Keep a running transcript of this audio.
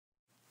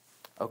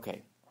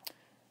Okay.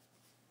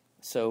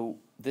 So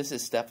this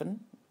is Stefan,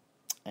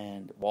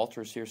 and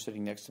Walter's here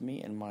sitting next to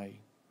me in my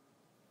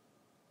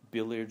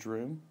billiards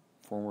room,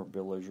 former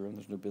billiards room.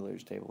 There's no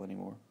billiards table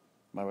anymore.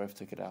 My wife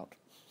took it out.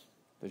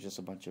 There's just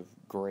a bunch of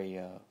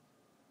gray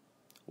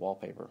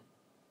wallpaper.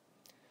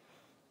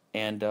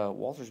 And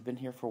Walter's been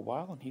here for a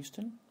while in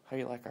Houston. How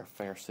do you like our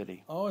fair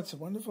city? Oh, it's a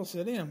wonderful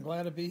city. I'm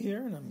glad to be here,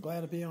 and I'm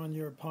glad to be on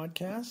your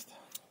podcast.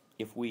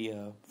 If we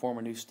form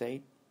a new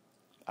state,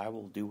 I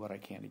will do what I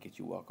can to get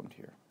you welcomed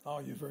here. Oh,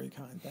 you're very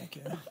kind. Thank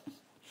you.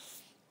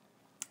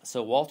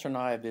 So Walter and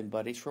I have been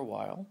buddies for a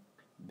while,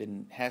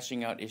 been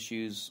hashing out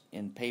issues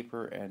in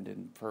paper and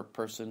in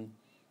person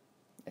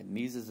at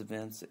Mises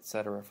events,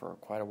 etc. for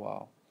quite a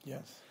while.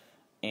 Yes.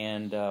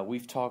 And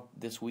we've talked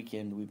this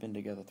weekend, we've been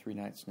together 3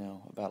 nights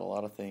now, about a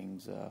lot of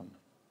things.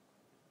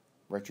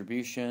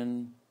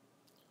 Retribution.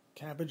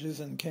 Cabbages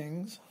and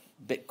kings.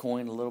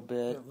 Bitcoin a little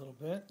bit. A little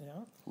bit,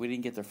 yeah. We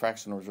didn't get the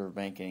fractional reserve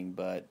banking,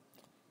 but...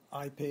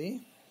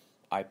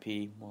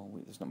 IP, well,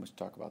 there's not much to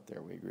talk about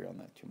there. We agree on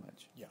that too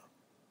much. Yeah.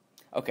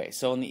 Okay,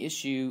 so on the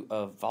issue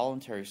of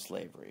voluntary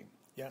slavery,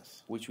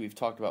 Yes. which we've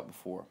talked about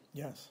before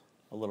Yes.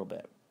 a little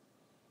bit,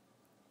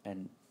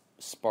 and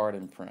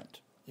Spartan print.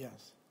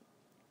 Yes.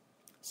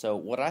 So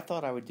what I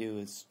thought I would do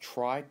is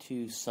try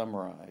to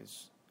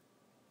summarize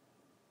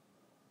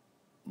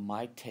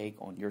my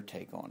take on your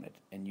take on it,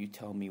 and you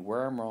tell me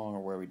where I'm wrong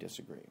or where we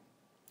disagree.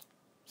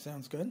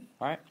 Sounds good.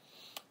 All right?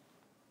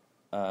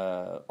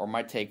 Or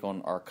my take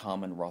on our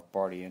common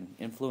Rothbardian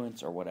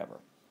influence or whatever.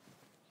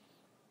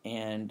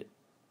 And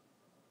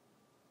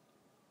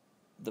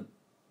the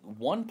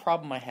one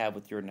problem I have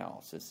with your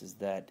analysis is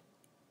that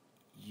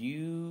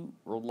you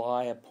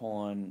rely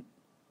upon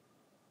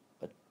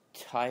a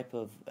type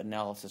of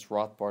analysis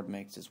Rothbard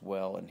makes as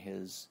well in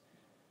his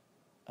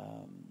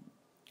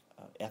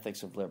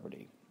Ethics of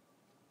Liberty,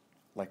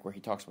 like where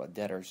he talks about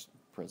debtors,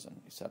 prison,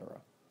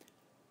 etc.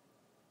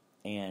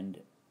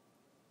 And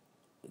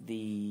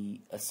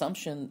the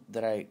assumption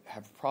that I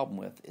have a problem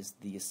with is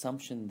the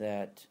assumption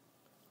that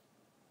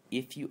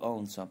if you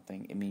own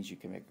something, it means you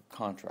can make a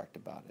contract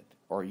about it,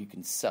 or you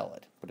can sell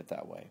it, put it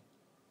that way,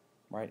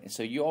 right? And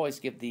so you always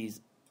give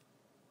these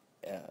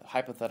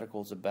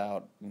hypotheticals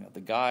about, the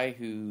guy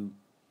who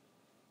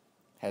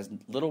has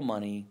little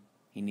money,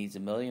 he needs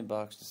 $1 million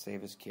to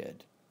save his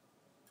kid,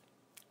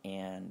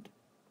 and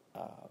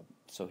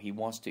so he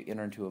wants to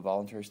enter into a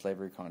voluntary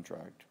slavery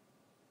contract,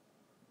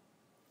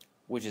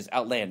 which is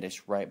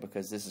outlandish, right?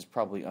 Because this is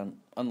probably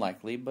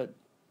unlikely, but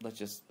let's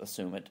just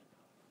assume it.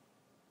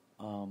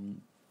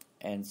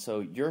 And so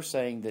you're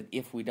saying that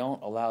if we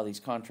don't allow these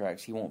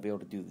contracts, he won't be able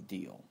to do the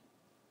deal,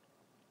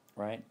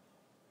 right?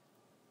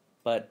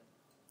 But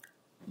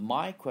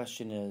my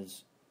question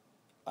is,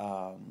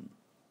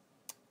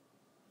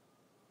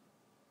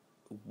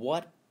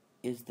 what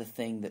is the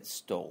thing that's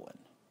stolen?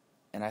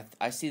 And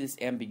I see this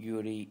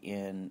ambiguity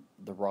in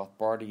the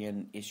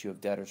Rothbardian issue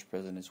of debtor's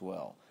prison as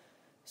well.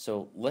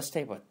 So let's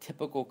take a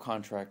typical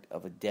contract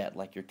of a debt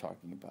like you're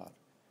talking about.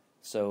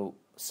 So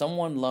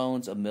someone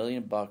loans $1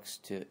 million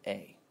to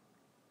A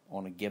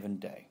on a given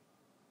day,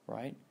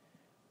 right?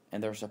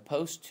 And they're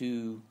supposed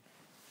to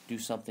do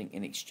something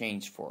in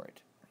exchange for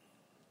it.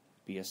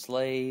 Be a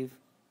slave,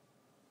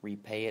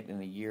 repay it in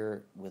a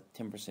year with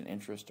 10%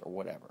 interest or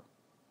whatever,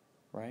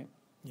 right?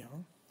 Yeah.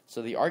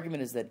 So the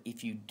argument is that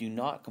if you do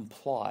not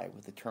comply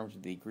with the terms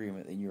of the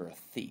agreement, then you're a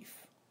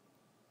thief.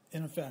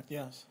 In effect,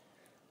 yes.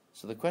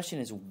 So the question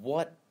is,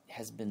 what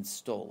has been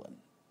stolen?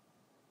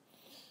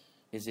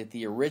 Is it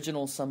the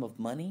original sum of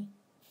money,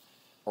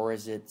 or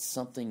is it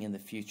something in the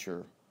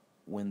future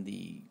when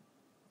the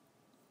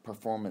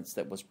performance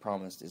that was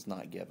promised is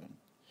not given?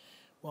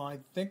 Well, I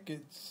think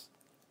it's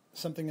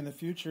something in the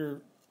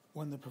future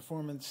when the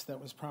performance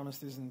that was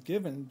promised isn't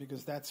given,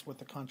 because that's what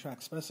the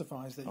contract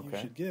specifies that you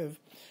should give.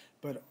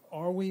 But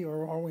are we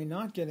or are we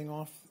not getting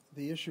off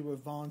the issue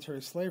of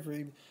voluntary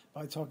slavery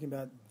by talking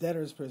about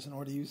debtor's prison,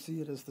 or do you see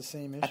it as the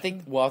same issue? I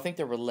think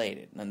they're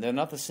related. And they're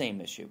not the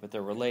same issue, but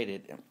they're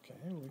related.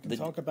 Okay, we can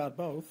talk about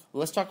both.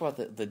 Let's talk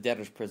about the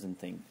debtor's prison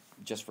thing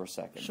just for a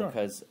second. Sure.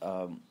 Because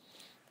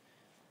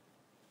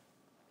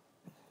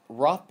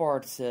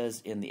Rothbard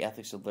says in the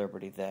Ethics of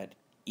Liberty that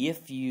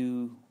if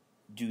you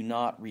do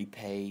not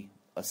repay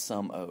a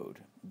sum owed,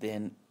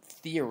 then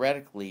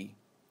theoretically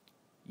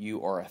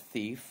you are a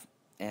thief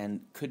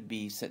and could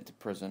be sent to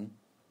prison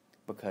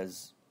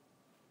because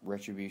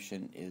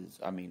retribution is,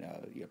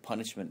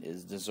 punishment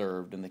is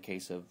deserved in the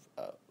case of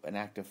an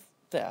act of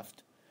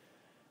theft.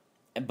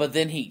 But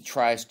then he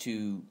tries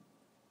to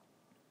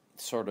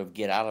sort of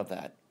get out of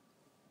that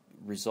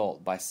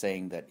result by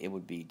saying that it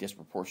would be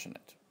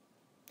disproportionate.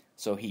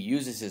 So he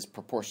uses his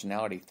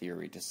proportionality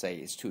theory to say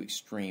it's too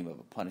extreme of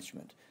a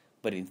punishment.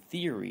 But in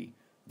theory,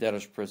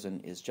 debtor's prison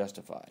is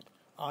justified.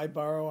 I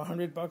borrow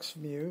 $100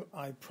 from you.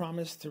 I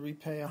promise to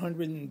repay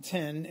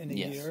 110 in a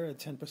Yes. year at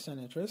 10%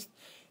 interest.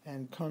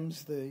 And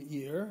comes the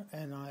year,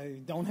 and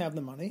I don't have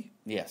the money.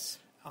 Yes.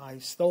 I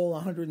stole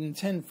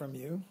 110 from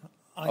you.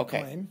 I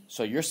claim.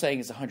 So you're saying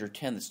it's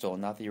 110 that's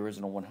stolen, not the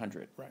original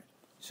 100. Right.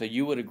 So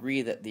you would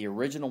agree that the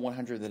original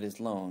 100 that is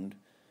loaned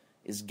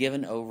is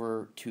given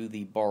over to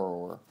the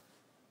borrower,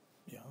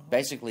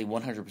 basically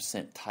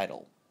 100%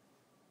 title.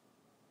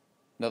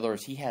 In other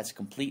words, he has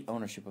complete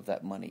ownership of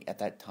that money at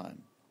that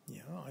time.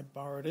 Yeah, I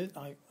borrowed it.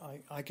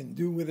 I can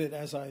do with it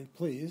as I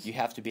please. You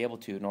have to be able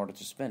to in order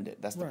to spend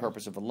it. That's the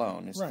purpose of a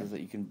loan, is that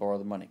you can borrow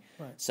the money.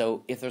 Right.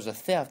 So if there's a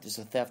theft, it's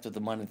a theft of the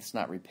money that's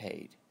not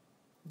repaid.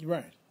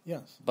 Right,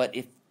 yes. But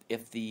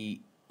if the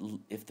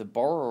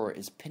borrower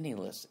is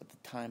penniless at the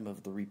time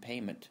of the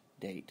repayment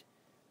date,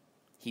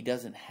 he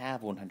doesn't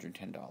have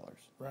 $110.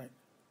 Right.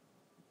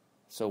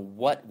 So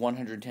what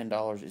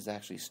 $110 is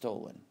actually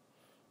stolen?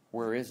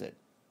 Where is it?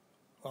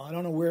 Well, I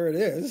don't know where it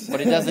is. But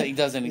it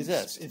doesn't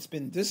exist. It's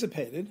been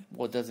dissipated.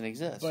 Well, it doesn't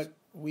exist. But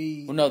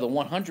Well, no, the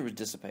 100 was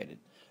dissipated.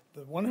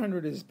 The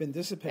 100 has been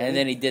dissipated. And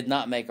then he did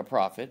not make a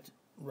profit.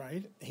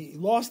 Right. He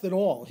lost it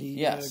all. He,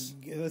 yes.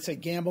 Let's say,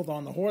 gambled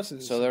on the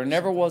horses. So there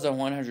never was a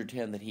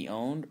 110 that he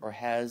owned or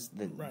has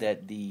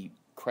that the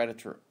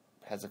creditor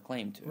has a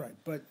claim to. Right.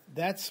 But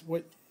that's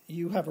what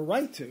you have a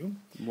right to.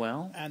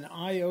 Well. And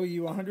I owe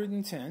you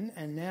 110,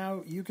 and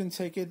now you can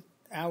take it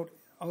out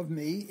of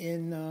me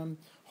in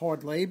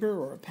hard labor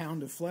or a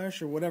pound of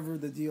flesh or whatever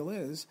the deal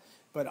is.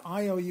 But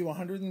I owe you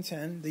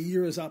 110. The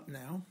year is up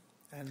now.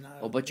 And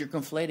but you're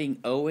conflating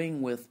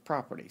owing with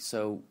property.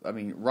 So, I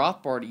mean,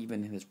 Rothbard,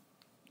 even in his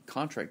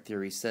contract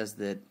theory, says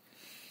that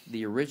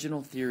the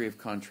original theory of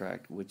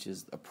contract, which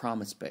is a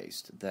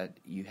promise-based, that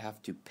you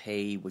have to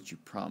pay what you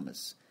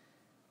promise,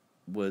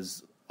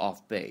 was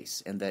off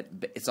base, and that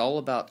it's all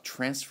about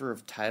transfer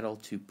of title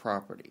to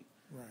property.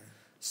 Right.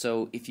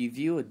 So if you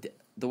view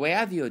the way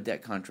I view a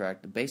debt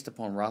contract, based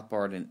upon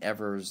Rothbard and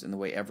Evers, and the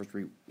way Evers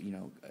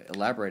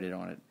elaborated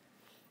on it,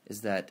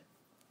 is that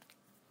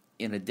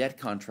in a debt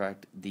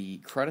contract, the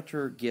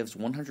creditor gives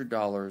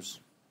 $100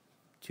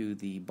 to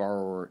the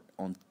borrower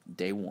on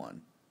day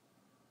one,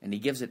 and he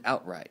gives it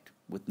outright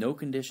with no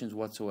conditions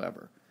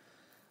whatsoever.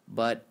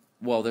 But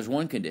there's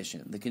one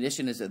condition. The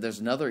condition is that there's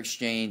another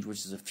exchange,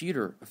 which is a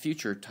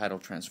future title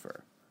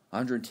transfer,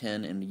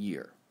 110 in a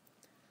year.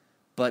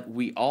 But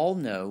we all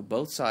know,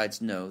 both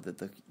sides know, that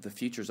the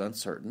future is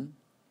uncertain.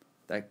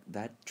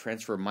 That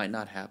transfer might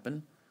not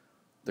happen.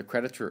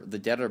 The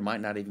debtor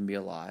might not even be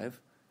alive,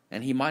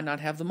 and he might not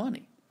have the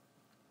money.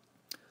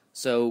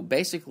 So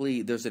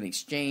basically, there's an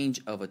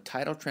exchange of a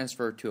title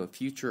transfer to a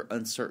future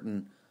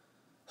uncertain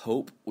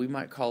hope, we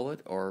might call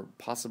it, or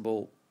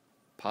possible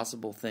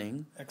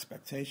thing.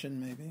 Expectation,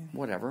 maybe.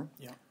 Whatever.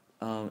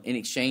 Yeah. In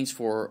exchange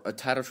for a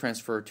title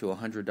transfer to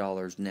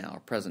 $100 now, a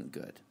present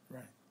good.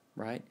 Right.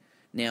 Right?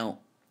 Now,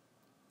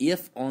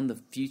 if on the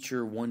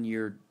future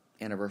 1-year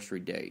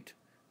anniversary date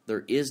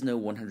there is no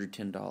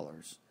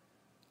 $110,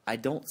 I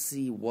don't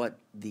see what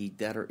the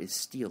debtor is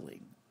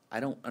stealing. I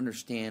don't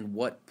understand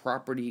what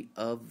property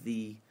of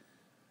the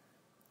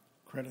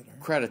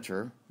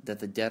creditor that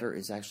the debtor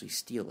is actually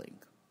stealing.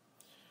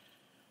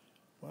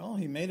 Well,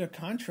 he made a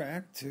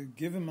contract to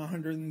give him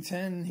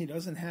 110. He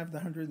doesn't have the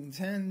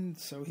 110,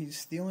 so he's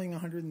stealing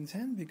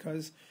 110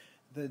 because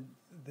the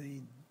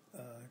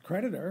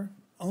creditor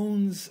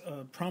owns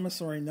a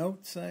promissory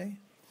note, say,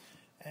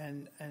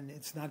 and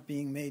it's not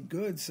being made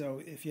good.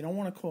 So if you don't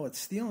want to call it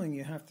stealing,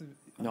 you have to.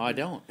 No, I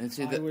don't.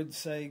 I would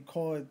say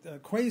call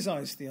it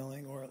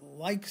quasi-stealing or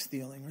like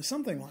stealing or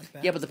something like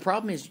that. Yeah, but the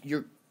problem is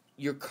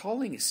you're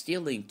calling it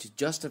stealing to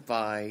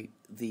justify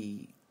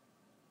the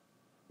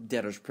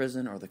debtor's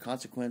prison or the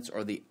consequence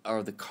or the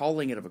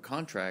calling it of a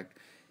contract,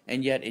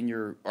 and yet in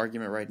your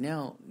argument right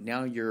now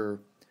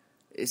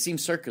it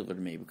seems circular to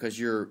me because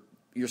you're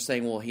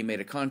saying, well, he made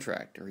a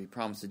contract or he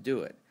promised to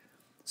do it.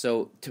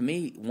 So to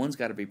me, one's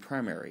got to be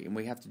primary, and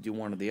we have to do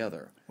one or the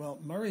other. Well,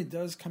 Murray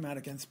does come out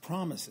against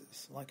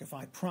promises. Like if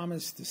I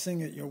promise to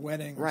sing at your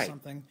wedding or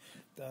something,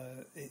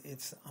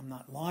 I'm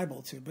not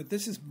liable to. But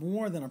this is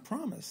more than a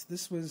promise.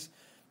 This was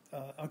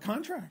a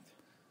contract.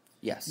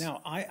 Yes.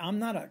 Now, I'm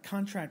not a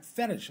contract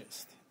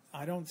fetishist.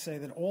 I don't say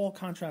that all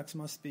contracts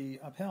must be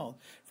upheld.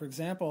 For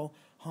example,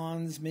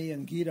 Hans, me,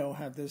 and Guido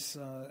have this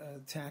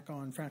attack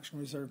on fractional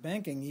reserve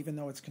banking, even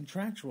though it's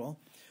contractual.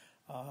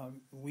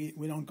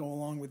 We don't go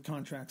along with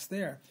contracts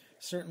there.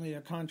 Certainly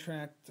a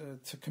contract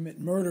to commit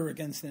murder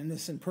against an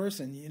innocent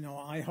person,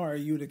 I hire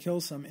you to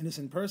kill some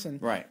innocent person,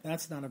 right.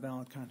 That's not a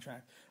valid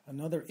contract.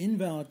 Another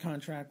invalid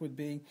contract would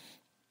be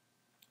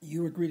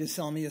you agree to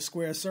sell me a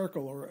square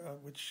circle, or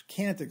which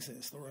can't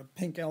exist, or a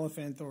pink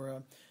elephant,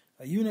 or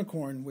a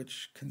unicorn,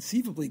 which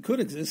conceivably could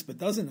exist but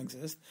doesn't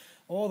exist.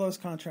 All those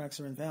contracts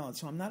are invalid.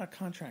 So I'm not a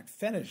contract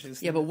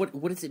fetishist. Yeah, but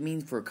what does it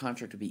mean for a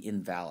contract to be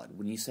invalid?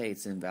 When you say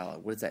it's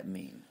invalid, what does that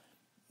mean?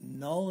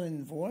 Null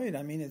and void.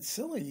 I mean, it's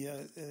silly.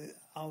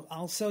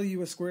 I'll sell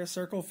you a square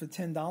circle for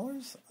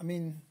 $10. I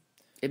mean,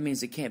 it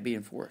means it can't be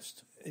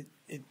enforced.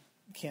 It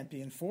can't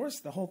be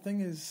enforced. The whole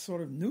thing is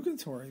sort of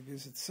nugatory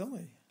because it's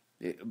silly.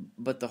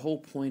 But the whole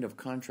point of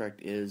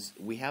contract is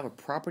we have a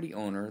property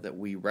owner that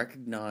we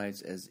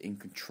recognize as in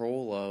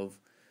control of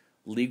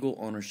legal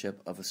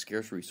ownership of a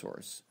scarce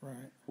resource,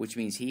 right? Which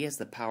means he has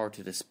the power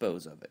to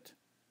dispose of it.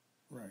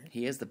 Right.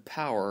 He has the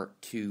power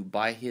to,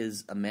 by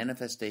a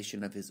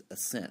manifestation of his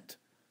assent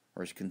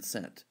or his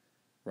consent,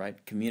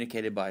 right,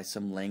 communicated by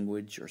some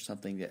language or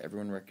something that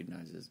everyone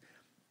recognizes,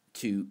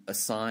 to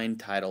assign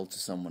title to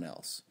someone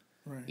else,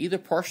 right. either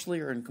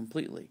partially or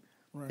incompletely.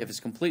 Right. If it's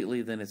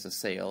completely, then it's a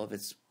sale. If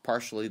it's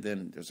partially,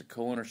 then there's a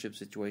co-ownership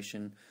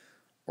situation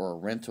or a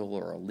rental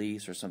or a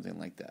lease or something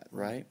like that,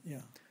 right?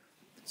 Yeah.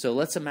 So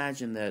let's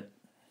imagine that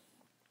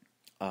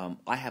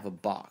I have a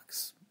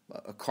box,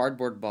 a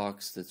cardboard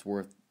box that's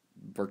worth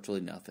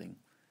virtually nothing,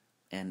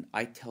 and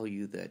I tell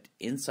you that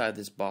inside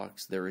this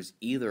box there is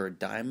either a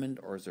diamond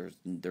or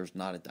there's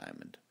not a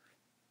diamond.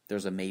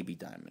 There's a maybe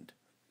diamond,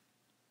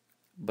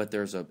 but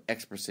there's a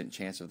X%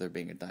 chance of there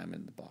being a diamond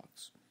in the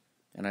box.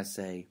 And I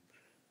say,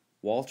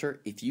 Walter,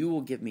 if you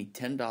will give me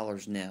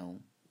 $10 now,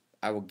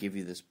 I will give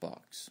you this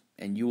box,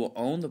 and you will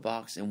own the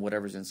box and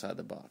whatever's inside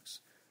the box.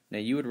 Now,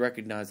 you would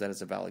recognize that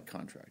as a valid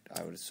contract,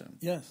 I would assume.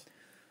 Yes.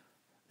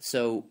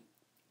 So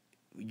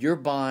you're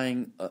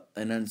buying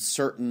an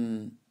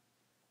uncertain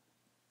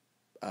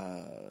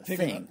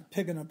thing.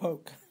 Pig in a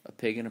poke. A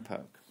pig in a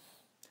poke.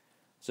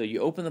 So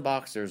you open the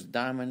box, there's a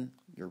diamond,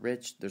 you're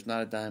rich, there's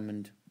not a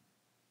diamond,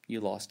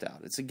 you lost out.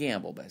 It's a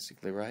gamble,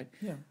 basically, right?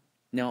 Yeah.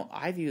 Now,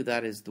 I view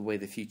that as the way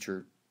the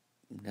future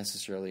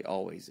necessarily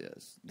always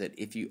is. That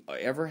if you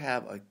ever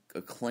have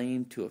a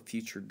claim to a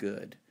future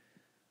good,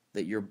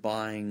 that you're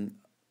buying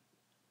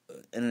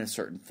in a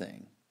certain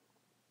thing,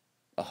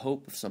 a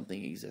hope of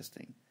something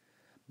existing.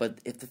 But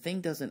if the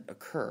thing doesn't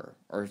occur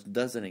or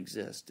doesn't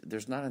exist,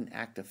 there's not an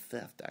act of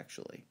theft,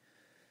 actually.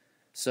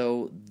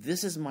 So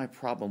this is my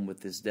problem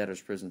with this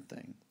debtor's prison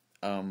thing.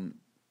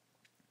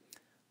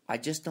 I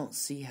just don't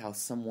see how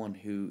someone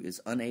who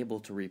is unable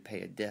to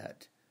repay a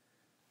debt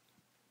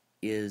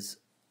is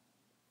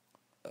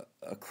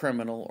a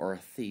criminal or a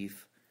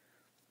thief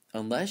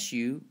unless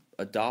you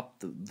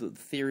adopt the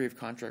theory of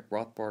contract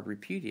Rothbard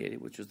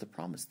repudiated, which was the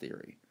promise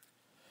theory.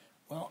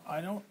 Well,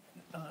 I don't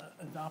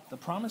adopt the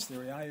promise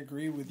theory. I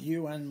agree with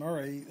you and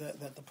Murray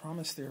that the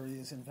promise theory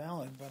is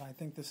invalid, but I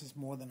think this is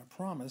more than a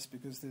promise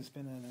because there's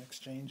been an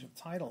exchange of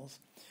titles.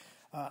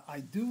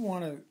 I do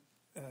want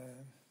to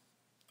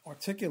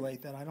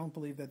articulate that I don't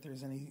believe that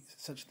there's any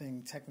such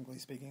thing, technically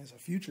speaking, as a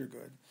future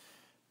good.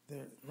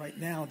 Right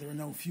now, there are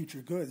no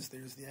future goods.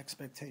 There's the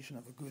expectation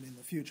of a good in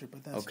the future,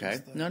 but that's okay.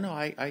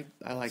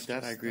 I like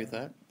that. I agree with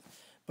that.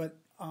 But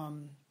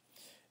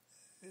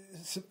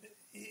so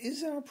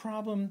is there a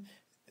problem?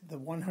 The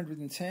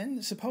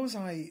 110. Suppose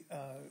I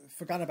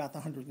forgot about the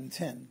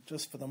 110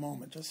 just for the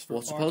moment, just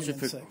for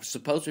argument's sake.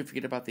 Suppose we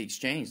forget about the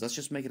exchange. Let's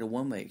just make it a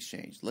one-way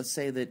exchange. Let's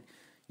say that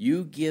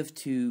you give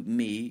to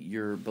me,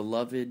 your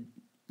beloved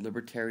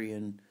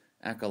libertarian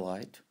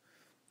acolyte.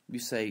 You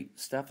say,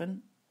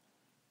 Stefan,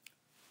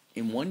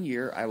 in 1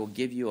 year, I will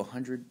give you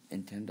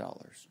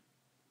 $110.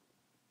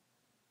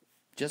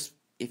 Just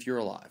if you're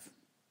alive.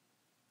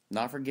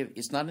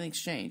 It's not an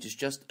exchange. It's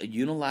just a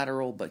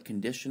unilateral but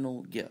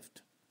conditional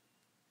gift.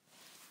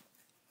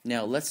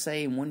 Now, let's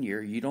say in 1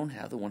 year you don't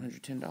have the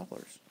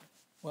 $110.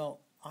 Well,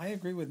 I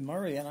agree with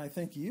Murray, and I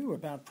think you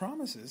about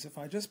promises. If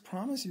I just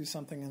promise you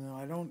something and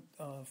I don't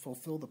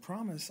fulfill the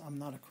promise, I'm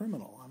not a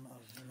criminal. I'm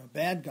a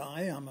bad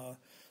guy. I'm a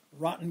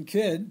rotten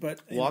kid.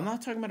 But well, I'm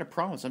not talking about a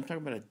promise. I'm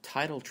talking about a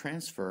title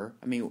transfer.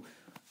 I mean,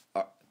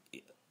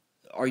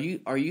 are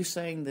you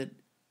saying that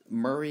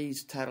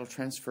Murray's title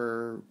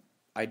transfer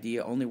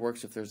idea only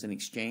works if there's an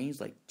exchange,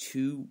 like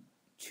two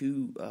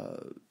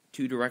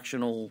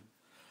directional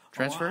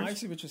transfers? Oh, I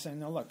see what you're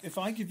saying. Now, look, if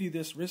I give you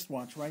this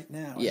wristwatch right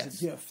now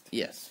as a gift,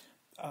 yes,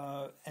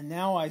 and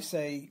now I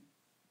say,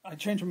 I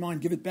change my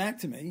mind, give it back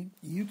to me,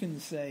 you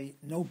can say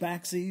no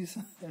backsies,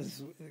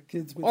 as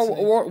kids would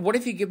say. Or what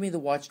if you give me the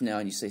watch now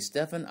and you say,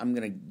 Stefan, I'm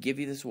going to give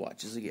you this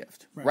watch as a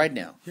gift right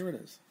now. Here it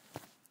is.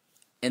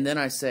 And then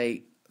I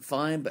say,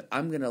 fine, but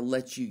I'm going to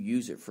let you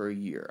use it for a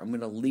year. I'm going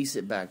to lease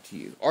it back to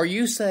you. Or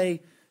you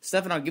say,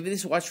 Stefan, I'll give you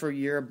this watch for a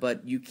year,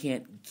 but you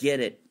can't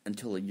get it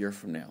until a year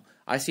from now.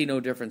 I see no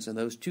difference in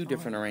those two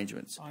different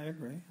arrangements. I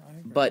agree.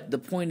 But the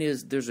point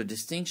is, there's a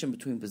distinction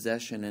between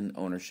possession and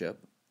ownership.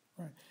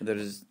 Right. That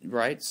is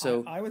right.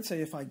 So I would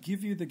say if I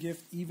give you the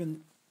gift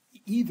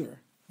either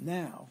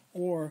now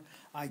or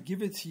I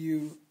give it to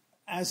you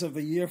as of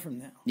a year from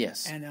now.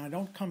 Yes. And I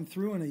don't come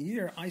through in a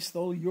year, I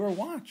stole your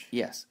watch.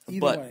 Yes.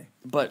 Either way.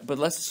 But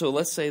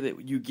let's say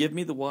that you give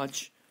me the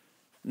watch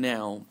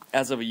now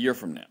as of a year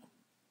from now.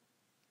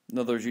 In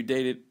other words, you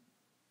date it.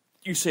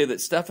 You say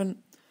that, Stefan,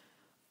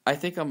 I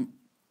think I'm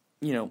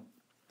not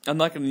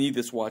going to need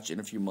this watch in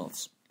a few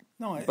months.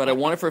 No, I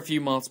want it for a few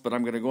months, but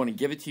I'm going to go in and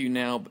give it to you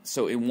now.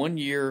 So in 1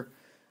 year,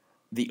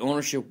 the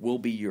ownership will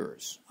be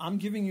yours. I'm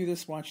giving you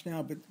this watch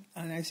now,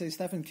 and I say,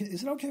 Stefan,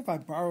 is it okay if I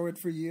borrow it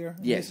for a year?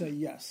 And yes. You say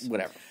yes.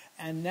 Whatever.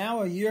 And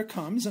now a year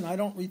comes, and I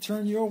don't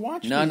return your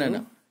watch.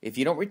 No. If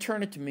you don't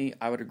return it to me,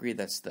 I would agree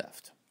that's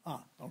theft.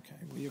 Ah, okay.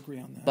 We agree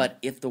on that. But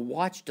if the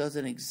watch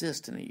doesn't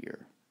exist in a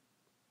year,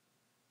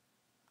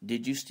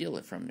 did you steal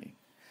it from me?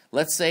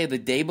 Let's say the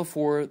day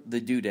before the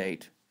due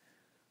date,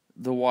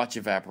 the watch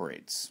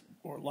evaporates.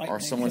 lightning or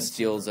someone hits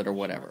steals it or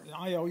whatever.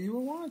 I owe you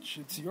a watch.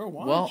 It's your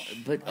watch. Well,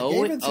 but I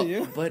gave it to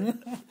you. But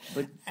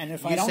and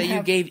if you I don't say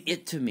have, you gave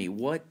it to me.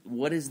 What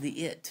is the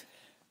it?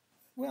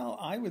 Well,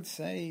 I would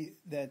say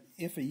that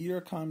if a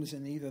year comes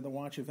and either the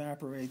watch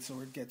evaporates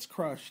or it gets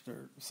crushed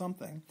or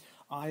something,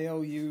 I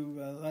owe you,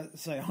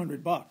 let's say,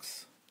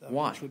 $100.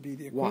 Why? Which would be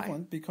the equivalent.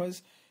 Why?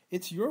 Because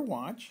it's your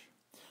watch.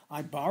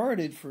 I borrowed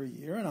it for a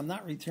year, and I'm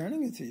not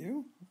returning it to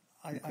you.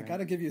 I got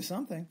to give you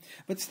something.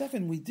 But,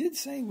 Stefan, we did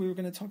say we were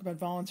going to talk about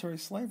voluntary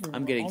slavery.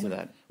 I'm getting to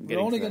that. We're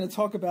only going to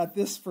talk about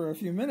this for a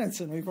few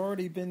minutes, and we've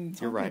already been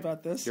talking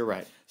about this. You're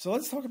right. So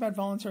let's talk about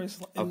voluntary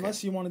slavery,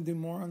 unless you want to do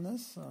more on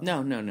this.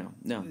 No.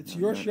 It's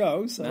your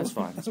show. So. That's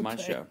fine. It's my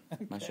show.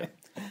 My show.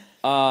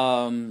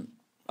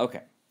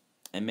 Okay.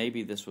 And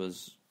maybe this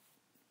was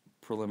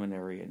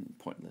preliminary and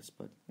pointless,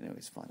 but it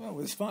was fun. Well, it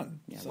was fun.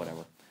 Yeah,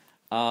 whatever.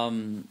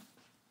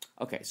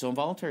 Okay, so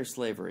involuntary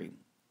slavery,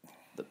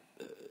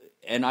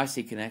 and I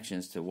see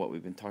connections to what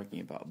we've been talking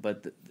about,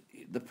 but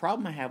the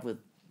problem I have with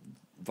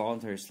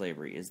voluntary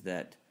slavery is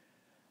that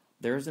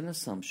there's an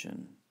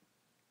assumption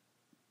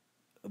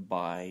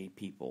by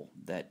people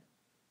that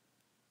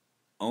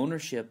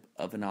ownership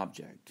of an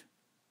object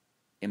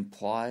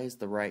implies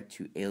the right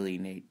to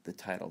alienate the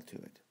title to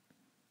it.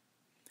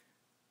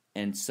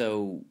 And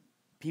so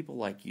people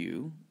like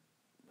you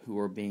who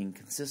are being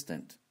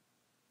consistent,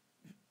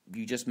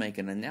 you just make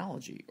an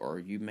analogy, or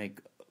you make,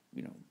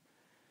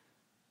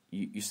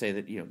 you say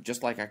that,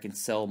 just like I can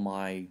sell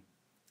my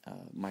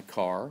my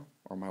car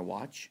or my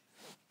watch,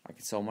 I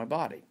can sell my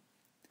body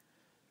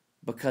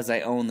because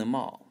I own them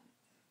all.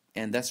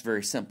 And that's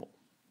very simple.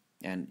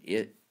 And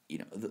it's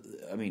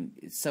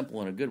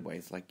simple in a good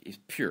way. It's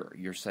pure.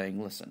 You're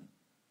saying, listen,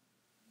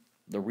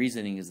 the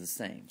reasoning is the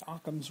same.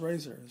 Occam's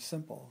razor is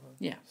simple.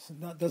 Yeah.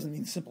 That doesn't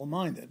mean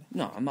simple-minded.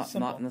 No, I'm not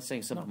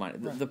saying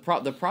simple-minded. No,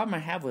 right. The problem I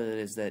have with it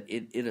is that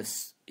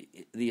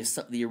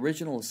the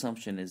original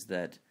assumption is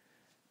that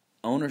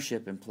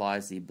ownership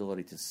implies the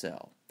ability to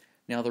sell.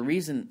 Now, the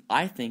reason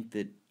I think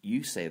that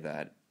you say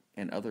that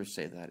and others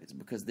say that is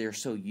because they're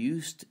so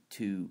used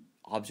to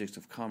objects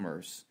of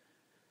commerce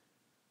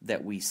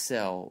that we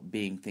sell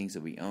being things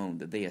that we own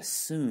that they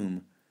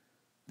assume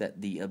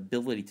that the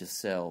ability to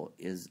sell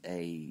is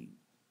a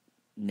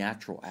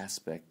natural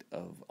aspect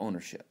of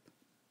ownership,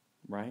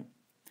 right?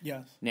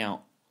 Yes.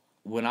 Now,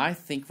 when I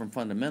think from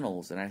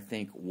fundamentals and I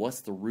think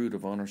what's the root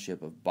of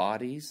ownership of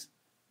bodies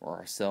or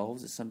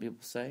ourselves, as some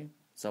people say,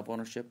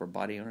 self-ownership or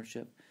body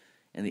ownership,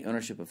 and the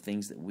ownership of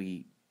things that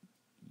we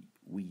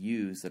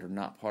use that are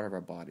not part of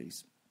our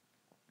bodies,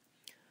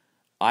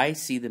 I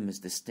see them as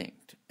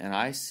distinct. And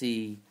I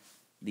see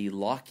the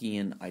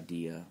Lockean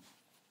idea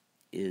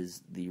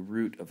is the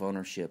root of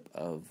ownership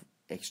of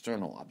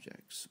external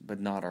objects, but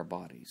not our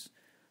bodies.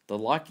 The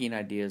Lockean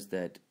idea is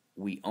that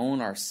we own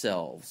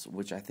ourselves,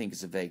 which I think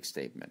is a vague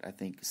statement. I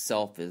think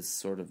self is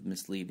sort of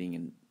misleading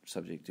and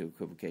subject to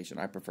equivocation.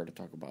 I prefer to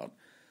talk about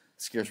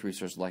scarce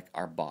resources like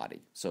our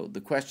body. So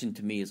the question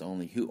to me is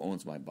only who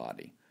owns my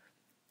body.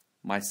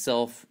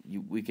 Myself,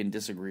 we can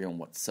disagree on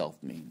what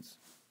self means.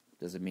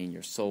 Does it mean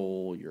your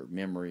soul, your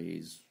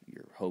memories,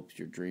 your hopes,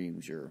 your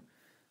dreams, your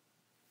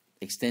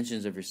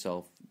extensions of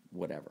yourself,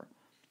 whatever?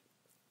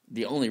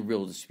 The only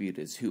real dispute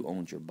is who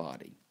owns your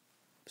body.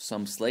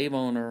 Some slave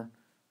owner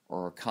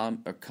or a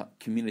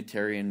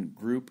communitarian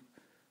group,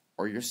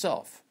 or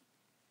yourself,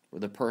 or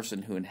the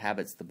person who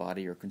inhabits the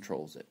body or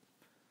controls it.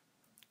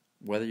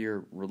 Whether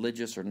you're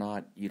religious or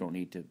not, you don't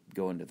need to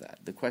go into that.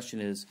 The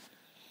question is,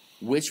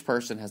 which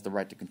person has the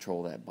right to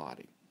control that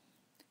body?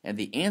 And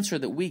the answer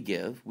that we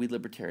give, we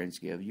libertarians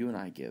give, you and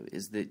I give,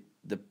 is that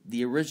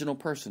the original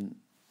person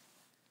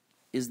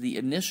is the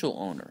initial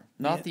owner,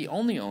 not the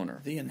only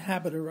owner. The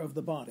inhabitor of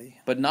the body.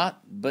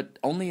 But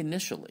only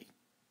initially.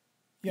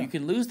 Yeah. You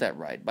can lose that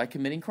right by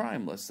committing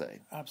crime, let's say.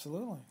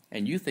 Absolutely.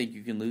 And you think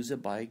you can lose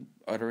it by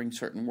uttering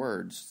certain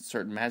words,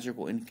 certain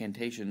magical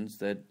incantations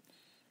that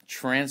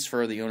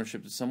transfer the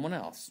ownership to someone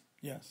else.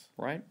 Yes.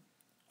 Right?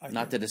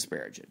 Not to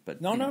disparage it, but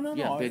no.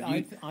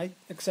 I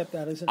accept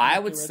that as an accurate, I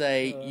would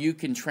say you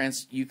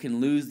can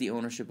lose the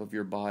ownership of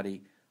your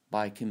body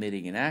by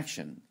committing an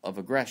action of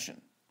aggression,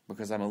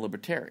 because I'm a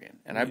libertarian,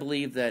 and I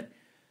believe that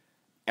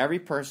every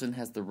person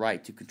has the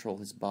right to control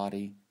his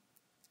body,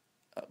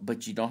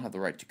 but you don't have the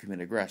right to commit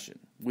aggression,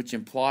 which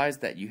implies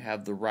that you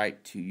have the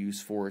right to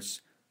use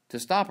force to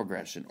stop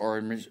aggression,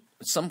 or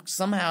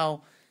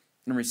somehow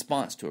in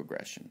response to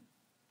aggression.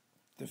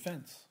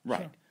 Defense.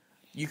 Right. Sure.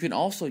 You can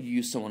also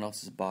use someone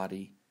else's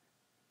body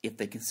if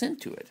they consent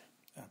to it.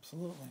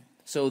 Absolutely.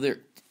 So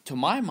to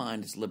my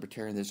mind as a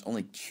libertarian, there's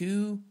only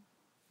two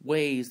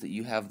ways that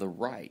you have the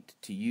right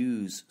to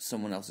use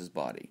someone else's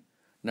body.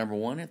 Number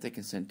one, if they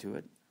consent to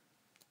it.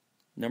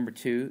 Number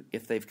two,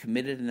 if they've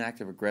committed an act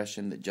of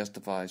aggression that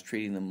justifies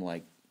treating them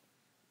like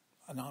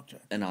an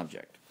object. An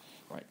object,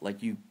 right?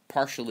 Like you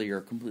partially or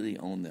completely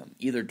own them,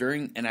 either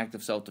during an act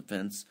of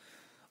self-defense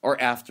or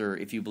after,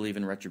 if you believe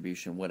in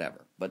retribution,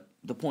 whatever. But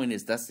the point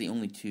is, that's the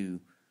only two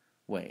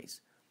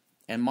ways.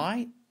 And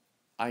my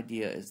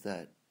idea is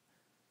that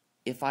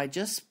if I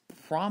just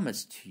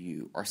promise to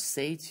you or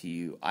say to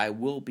you, I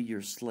will be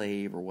your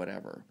slave or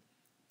whatever,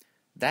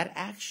 that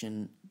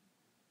action,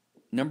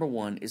 number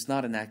one, is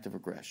not an act of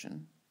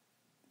aggression.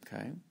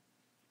 Okay?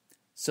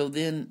 So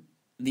then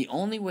the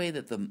only way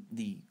that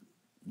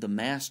the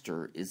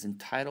master is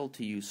entitled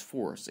to use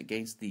force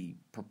against the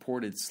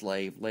purported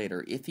slave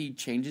later, if he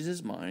changes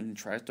his mind and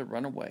tries to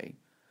run away,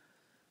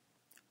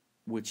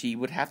 which he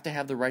would have to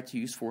have the right to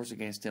use force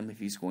against him if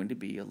he's going to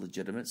be a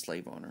legitimate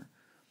slave owner,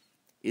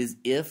 is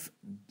if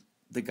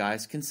the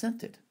guy's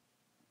consented.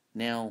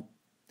 Now,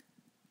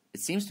 it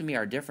seems to me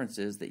our difference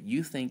is that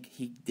you think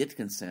he did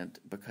consent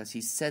because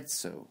he said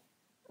so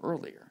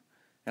earlier.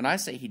 And I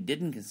say he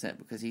didn't consent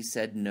because he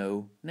said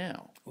no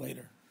now.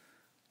 Later.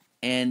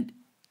 And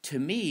to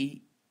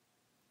me,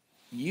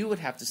 you would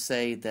have to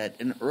say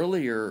that an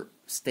earlier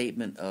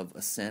statement of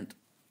assent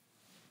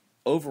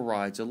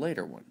overrides a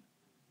later one.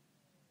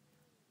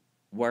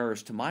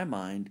 Whereas to my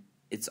mind,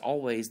 it's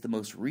always the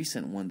most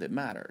recent one that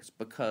matters.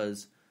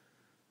 Because,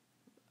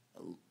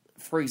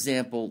 for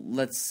example,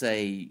 let's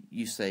say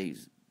you say,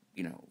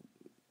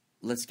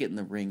 let's get in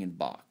the ring and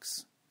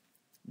box.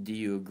 Do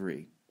you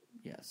agree?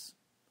 Yes.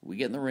 We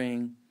get in the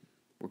ring.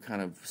 We're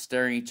kind of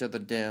staring each other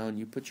down.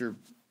 You put your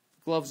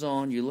gloves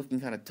on. You're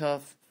looking kind of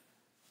tough.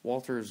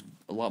 Walter's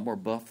a lot more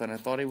buff than I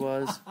thought he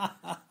was.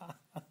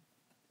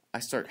 I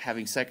start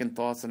having second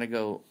thoughts, and I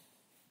go,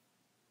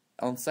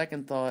 on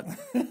second thought,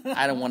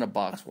 I don't want to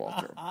box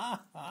Walter.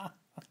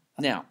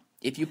 Now,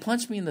 if you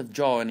punch me in the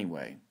jaw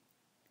anyway,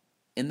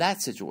 in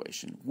that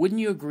situation, wouldn't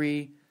you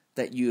agree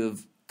that you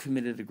have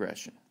committed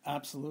aggression?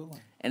 Absolutely.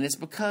 And it's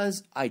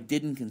because I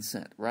didn't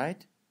consent,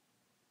 right?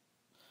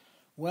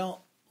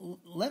 Well,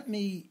 let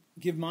me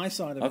give my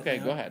side of it. Okay,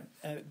 now. go ahead.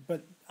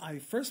 But I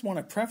first want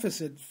to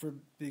preface it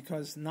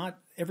because not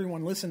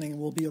everyone listening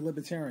will be a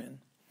libertarian.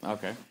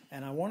 Okay.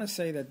 And I want to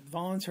say that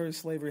voluntary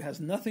slavery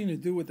has nothing to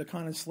do with the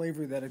kind of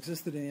slavery that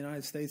existed in the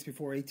United States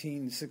before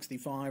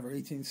 1865 or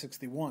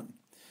 1861.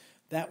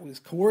 That was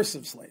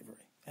coercive slavery,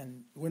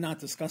 and we're not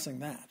discussing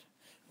that.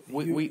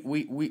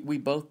 We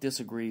both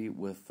disagree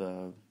with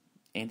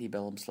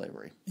antebellum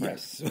slavery.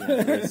 Yes. Right?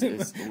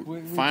 It's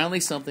finally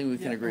something we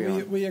can agree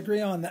on. We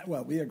agree on that.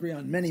 Well, we agree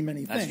on many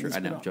things. That's true. I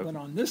know, but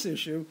on this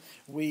issue,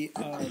 we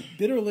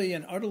bitterly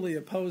and utterly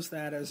oppose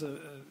that as a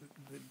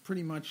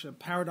pretty much a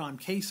paradigm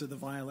case of the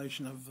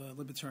violation of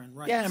libertarian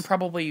rights. Yeah, and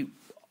probably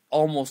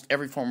almost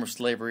every form of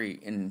slavery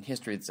in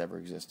history that's ever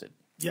existed.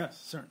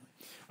 Yes, certainly.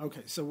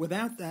 Okay, so with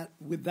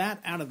that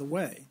out of the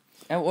way.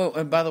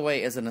 And by the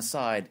way, as an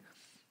aside,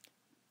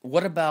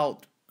 what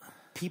about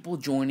people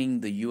joining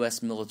the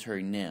U.S.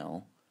 military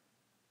now,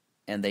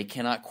 and they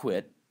cannot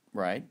quit,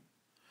 right?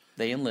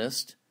 They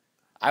enlist.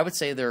 I would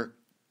say they're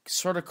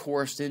sort of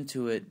coerced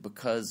into it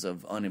because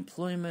of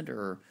unemployment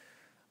or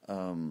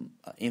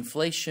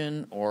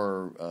inflation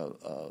or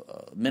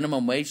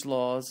minimum wage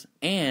laws,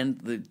 and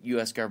the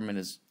U.S. government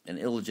is an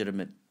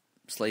illegitimate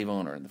slave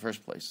owner in the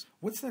first place.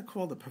 What's that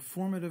called? A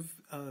performative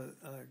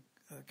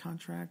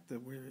contract?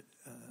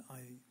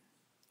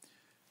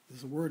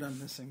 There's a word I'm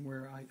missing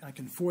where I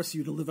can force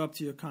you to live up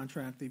to your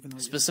contract even though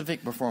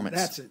specific performance.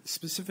 That's it.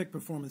 Specific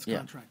performance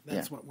contract.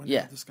 That's what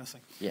we're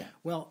discussing. Yeah.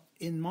 Well,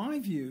 in my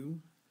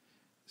view,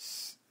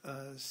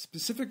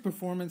 specific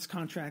performance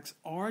contracts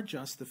are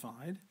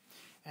justified.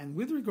 And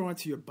with regard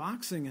to your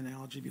boxing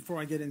analogy, before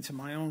I get into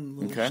my own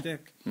little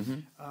shtick,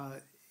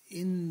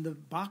 in the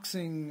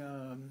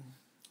boxing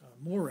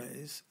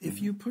mores,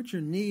 if you put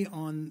your knee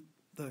on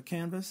the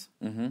canvas,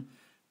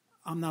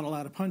 I'm not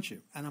allowed to punch you.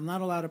 And I'm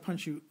not allowed to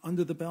punch you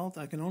under the belt.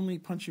 I can only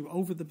punch you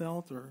over the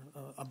belt or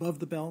above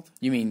the belt.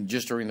 You mean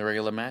just during the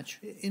regular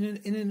match? In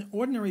an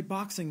ordinary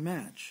boxing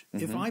match,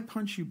 if I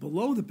punch you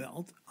below the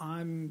belt,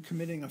 I'm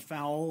committing a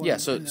foul. Yeah,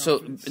 so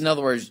in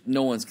other words,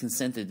 no one's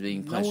consented to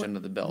being punched under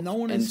the belt. No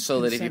one and is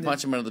so consented. That if you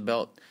punch him under the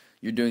belt,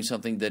 you're doing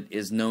something that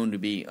is known to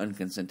be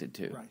unconsented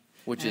to. Right.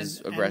 Which is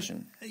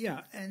aggression.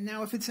 And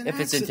now if it's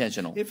it's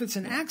intentional. If it's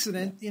an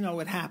accident,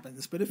 it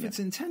happens. But if it's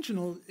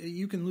intentional,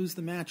 you can lose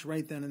the match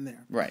right then and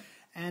there. Right.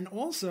 And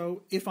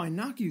also, if I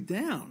knock you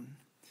down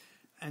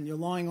and you're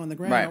lying on the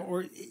ground,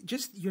 or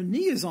just your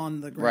knee is on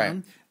the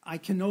ground, I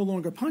can no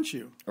longer punch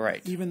you,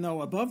 even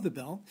though above the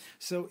belt.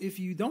 So if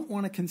you don't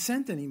want to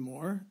consent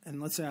anymore,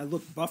 and let's say I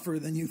look buffer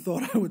than you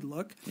thought I would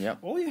look,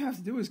 all you have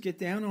to do is get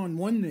down on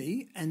one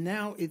knee, and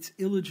now it's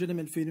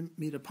illegitimate for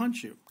me to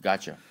punch you.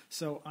 Gotcha.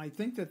 So I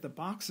think that the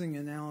boxing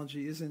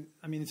analogy isn't,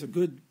 it's a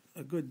good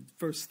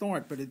first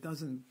start, but it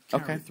doesn't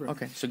carry through.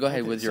 Okay, so go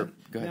ahead with your...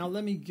 Go ahead. Now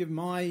let me give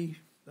my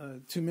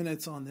 2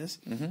 minutes on this.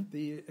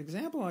 The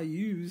example I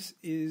use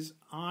is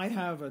I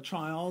have a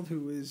child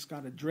who has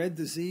got a dread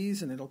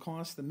disease, and it'll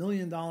cost $1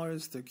 million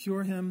to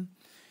cure him.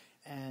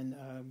 And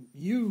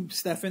you,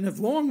 Stefan, have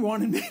long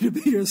wanted me to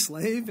be your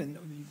slave, and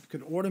you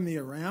could order me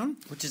around.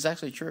 Which is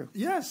actually true.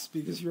 Yes,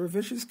 because you're a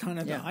vicious kind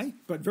of guy,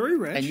 but very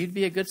rich. And you'd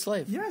be a good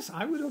slave. Yes,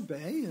 I would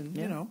obey, and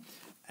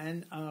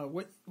And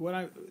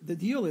the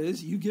deal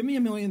is, you give me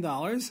 $1 million,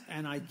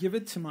 and I give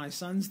it to my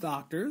son's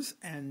doctors,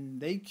 and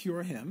they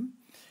cure him.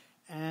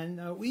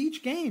 And we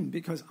each gain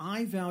because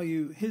I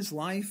value his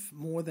life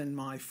more than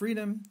my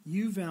freedom.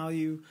 You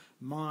value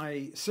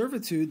my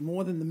servitude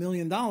more than the $1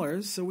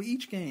 million. So we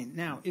each gain.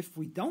 Now, if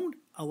we don't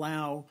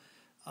allow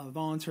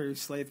voluntary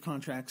slave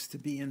contracts to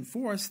be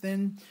enforced,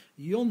 then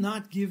you'll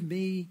not give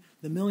me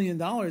the $1 million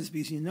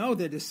because you know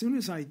that as soon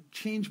as I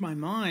change my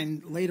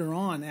mind later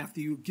on after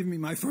you give me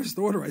my first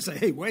order, I say,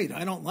 hey, wait,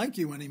 I don't like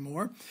you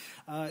anymore.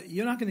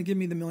 You're not going to give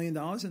me the $1 million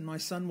and my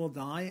son will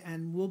die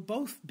and we'll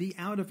both be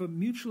out of a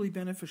mutually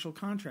beneficial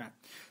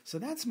contract. So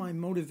that's my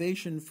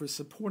motivation for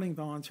supporting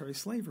voluntary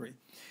slavery.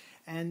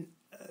 And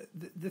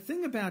the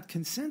thing about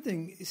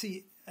consenting,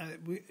 see,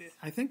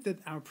 I think that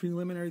our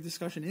preliminary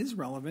discussion is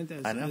relevant,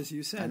 as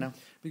you said,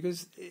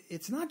 because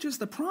it's not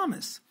just a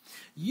promise.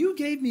 You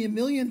gave me $1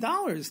 million.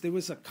 There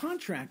was a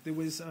contract. There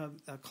was a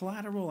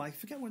collateral. I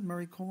forget what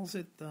Murray calls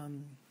it. There's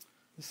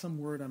some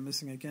word I'm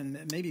missing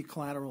again. Maybe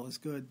collateral is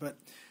good, but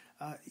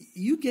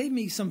you gave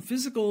me some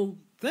physical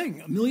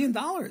thing, $1 million.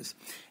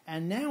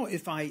 And now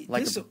if I...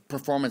 Like a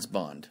performance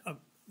bond.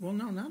 Well,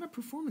 no, not a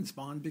performance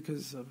bond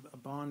because a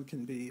bond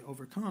can be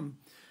overcome.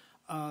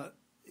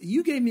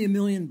 You gave me $1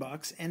 million,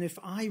 and if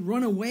I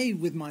run away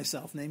with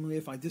myself, namely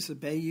if I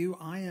disobey you,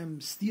 I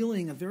am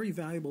stealing a very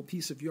valuable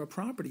piece of your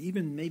property,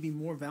 even maybe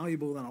more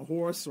valuable than a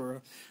horse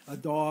or a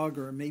dog,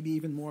 or maybe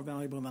even more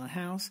valuable than a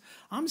house.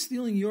 I'm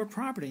stealing your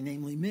property,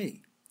 namely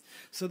me.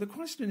 So the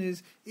question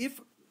is,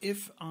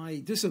 if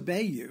I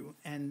disobey you,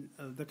 and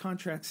the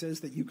contract says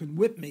that you can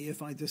whip me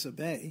if I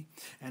disobey,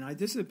 and I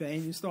disobey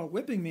and you start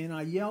whipping me, and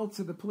I yell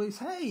to the police,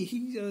 hey,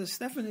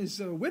 Stefan is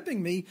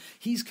whipping me,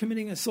 he's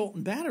committing assault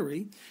and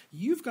battery,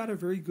 you've got a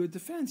very good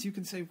defense. You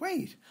can say,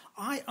 wait,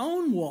 I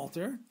own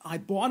Walter, I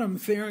bought him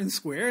fair and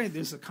square,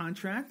 there's a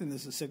contract and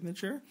there's a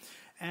signature,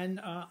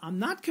 and I'm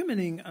not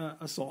committing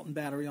assault and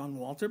battery on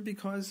Walter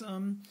because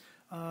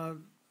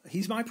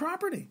he's my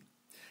property.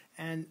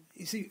 And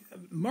you see,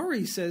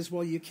 Murray says,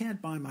 well, you can't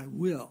buy my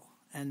will.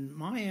 And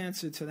my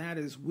answer to that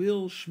is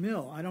will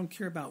schmill. I don't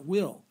care about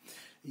will.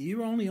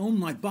 You only own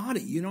my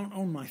body. You don't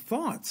own my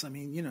thoughts. I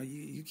mean,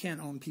 you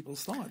can't own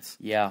people's thoughts.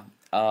 Yeah.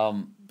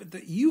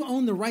 But you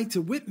own the right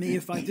to whip me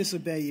if I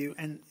disobey you.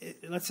 And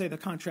let's say the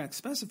contract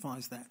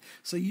specifies that.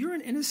 So you're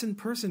an innocent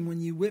person when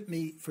you whip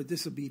me for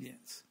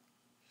disobedience.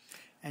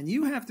 And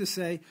you have to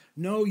say,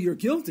 no, you're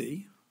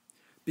guilty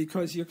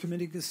because you're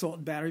committing assault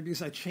and battery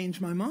because I changed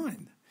my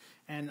mind.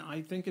 And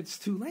I think it's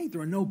too late.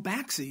 There are no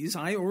backsies.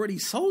 I already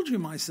sold you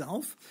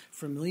myself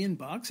for $1 million,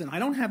 and I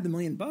don't have the $1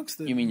 million.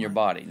 You mean your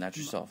body, not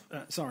yourself?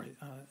 Sorry,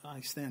 I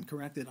stand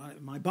corrected.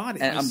 My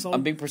body. And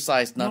I'm being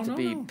precise, not to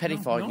be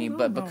pettifogging you,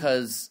 but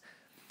because,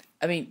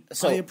 I mean,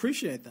 so I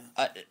appreciate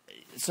that.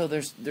 So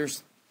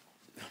there's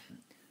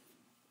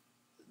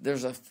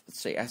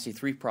I see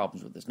three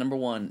problems with this. Number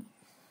one,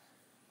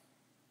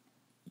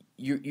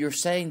 You're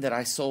saying that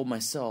I sold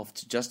myself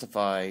to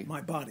justify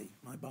my body,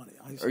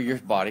 or your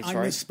body.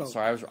 Sorry, I misspoke.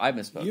 Sorry, I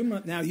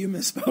misspoke. Now you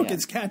misspoke. Yeah.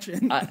 It's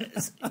catching.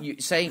 You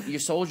saying you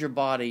sold your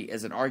body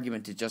as an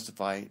argument to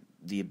justify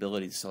the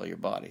ability to sell your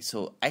body.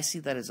 So I see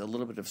that as a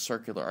little bit of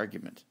circular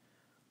argument.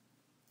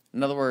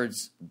 In other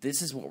words,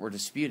 this is what we're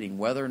disputing: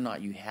 whether or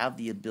not you have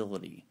the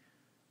ability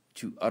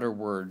to utter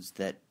words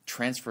that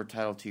transfer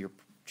title to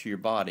your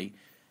body.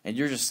 And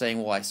you're just saying,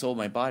 well, I sold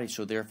my body,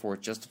 so therefore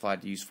it's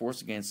justified to use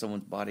force against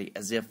someone's body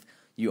as if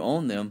you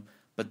own them.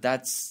 But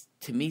that's,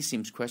 to me,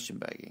 seems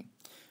question-begging.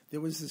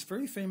 There was this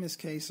very famous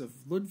case of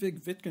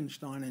Ludwig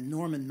Wittgenstein and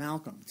Norman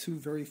Malcolm, two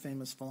very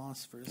famous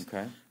philosophers.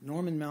 Okay.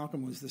 Norman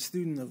Malcolm was the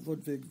student of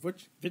Ludwig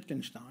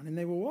Wittgenstein, and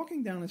they were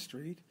walking down the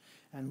street,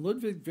 and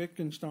Ludwig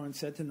Wittgenstein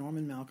said to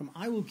Norman Malcolm,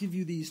 I will give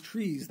you these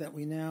trees that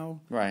we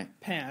now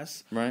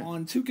pass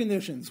on two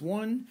conditions.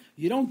 One,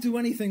 you don't do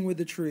anything with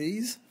the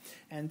trees,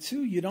 and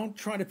two, you don't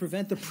try to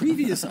prevent the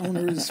previous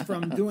owners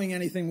from doing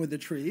anything with the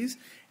trees.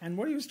 And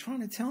what he was trying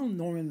to tell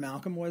Norman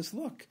Malcolm was,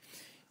 look,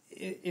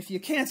 if you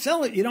can't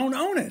sell it, you don't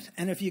own it.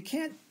 And if you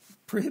can't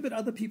prohibit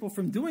other people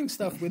from doing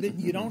stuff with it,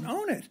 you don't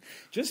own it.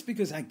 Just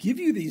because I give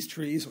you these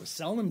trees or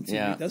sell them to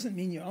you doesn't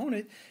mean you own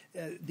it.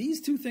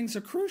 These two things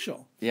are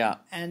crucial. Yeah.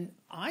 And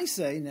I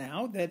say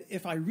now that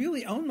if I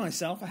really own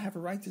myself, I have a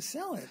right to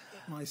sell it.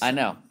 Myself. I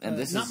know. And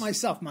this not is...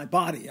 myself, my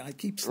body. I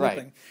keep slipping.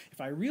 Right. If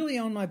I really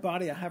own my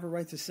body, I have a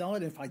right to sell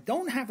it. If I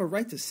don't have a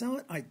right to sell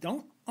it, I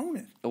don't own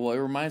it. Well, it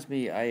reminds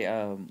me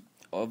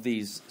of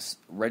these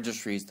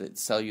registries that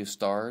sell you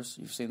stars.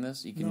 You've seen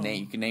this? You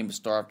can name a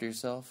star after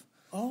yourself.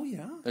 Oh,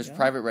 yeah. There's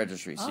private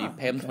registries. So you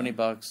pay them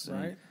 $20,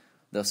 and right.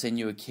 They'll send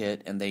you a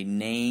kit, and they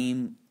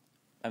name,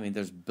 I mean,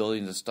 there's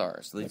billions of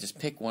stars. So they just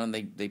pick one,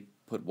 they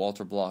put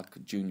Walter Block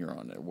Jr.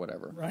 on it or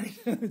whatever. Right.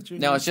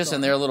 Now, it's just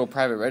in their little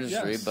private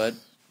registry, yes. But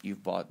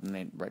you've bought the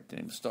name, right, the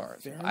name of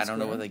stars. Fair I don't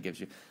know what that gives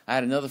you. I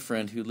had another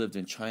friend who lived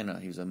in China.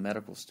 He was a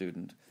medical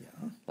student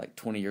like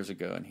 20 years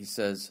ago, and he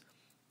says,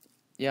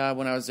 yeah,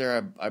 when I was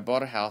there, I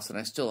bought a house, and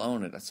I still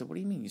own it. I said, what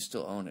do you mean you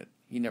still own it?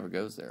 He never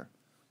goes there.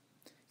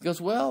 He goes,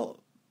 well,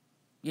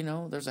 you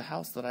know, there's a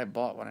house that I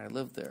bought when I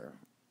lived there.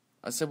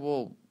 I said,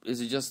 well,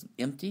 is it just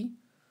empty?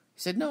 He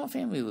said, no, a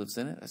family lives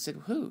in it. I said,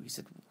 who? He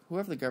said,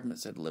 whoever the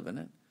government said live in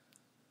it.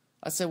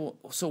 I said, well,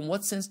 so in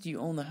what sense do you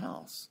own the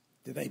house?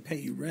 Do they pay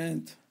you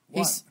rent?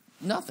 He's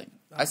nothing.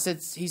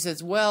 He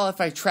says, well, if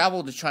I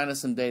travel to China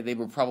someday, they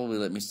would probably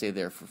let me stay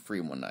there for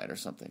free one night or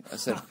something. I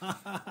said,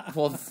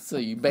 well, so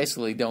you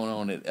basically don't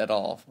own it at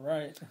all.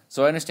 Right.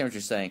 So I understand what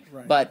you're saying.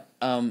 Right. But,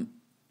 and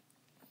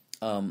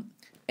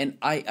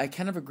I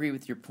kind of agree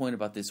with your point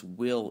about this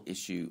will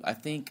issue. I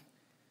think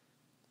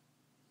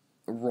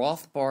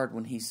Rothbard,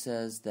 when he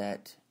says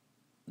that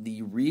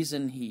the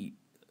reason he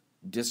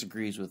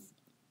disagrees with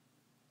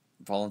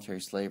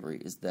voluntary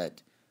slavery is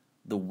that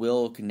the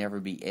will can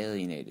never be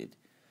alienated.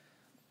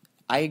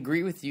 I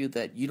agree with you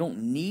that you don't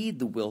need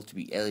the will to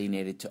be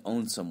alienated to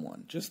own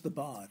someone. Just the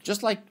bod.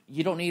 Just like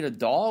you don't need a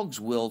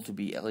dog's will to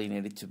be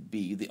alienated to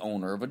be the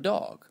owner of a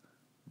dog.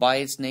 By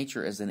its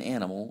nature as an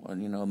animal, or,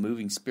 a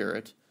moving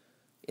spirit,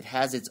 it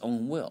has its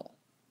own will.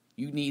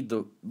 You need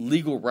the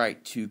legal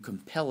right to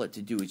compel it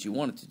to do what you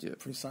want it to do.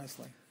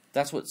 Precisely.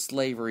 That's what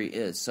slavery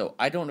is. So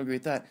I don't agree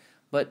with that.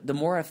 But the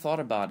more I've thought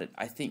about it,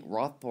 I think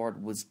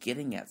Rothbard was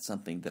getting at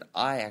something that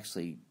I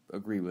actually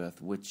agree with,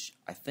 which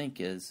I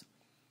think is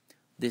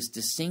this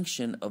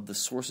distinction of the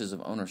sources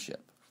of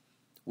ownership,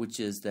 which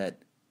is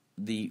that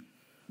the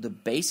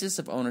basis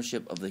of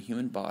ownership of the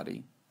human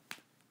body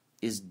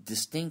is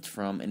distinct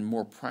from and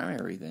more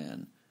primary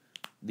than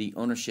the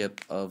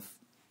ownership of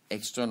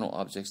external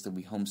objects that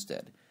we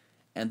homestead.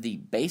 And the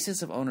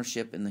basis of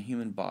ownership in the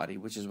human body,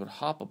 which is what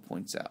Hoppe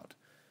points out,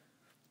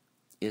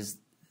 is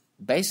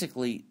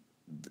basically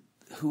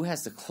who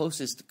has the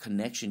closest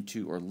connection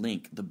to or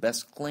link, the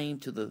best claim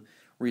to the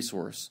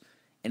resource.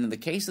 And in the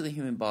case of the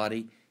human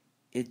body,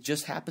 it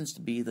just happens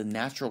to be the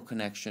natural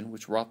connection,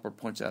 which Rothbard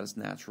points out as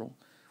natural,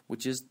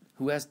 which is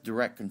who has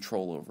direct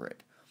control over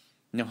it.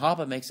 Now,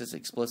 Hoppe makes this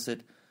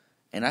explicit,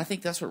 and I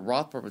think that's what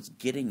Rothbard was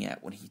getting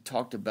at when he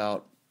talked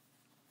about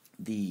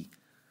the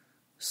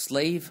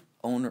slave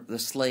owner, the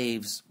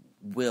slave's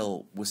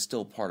will was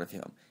still part of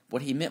him.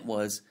 What he meant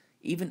was,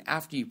 even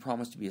after you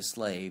promise to be a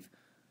slave,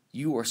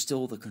 you are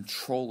still the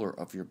controller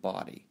of your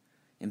body.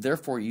 And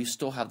therefore, you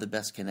still have the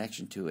best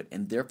connection to it,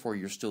 and therefore,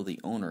 you're still the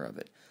owner of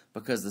it.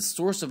 Because the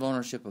source of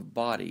ownership of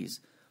bodies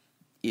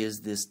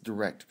is this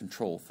direct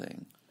control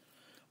thing.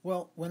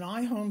 Well, when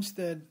I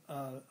homestead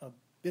a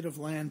bit of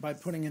land by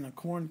putting in a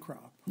corn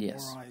crop,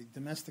 yes, or I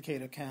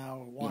domesticate a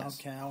cow, a wild yes,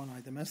 cow, and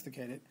I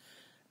domesticate it,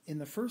 in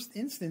the first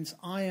instance,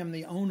 I am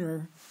the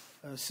owner,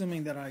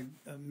 assuming that I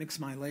mix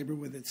my labor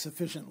with it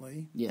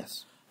sufficiently,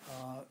 yes,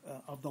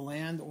 of the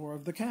land or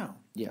of the cow.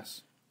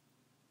 Yes.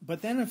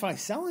 But then if I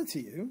sell it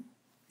to you,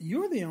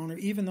 you're the owner,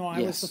 even though I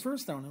yes, was the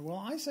first owner. Well,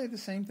 I say the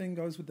same thing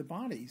goes with the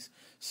bodies.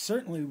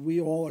 Certainly,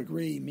 we all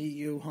agree, me,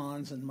 you,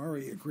 Hans, and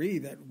Murray agree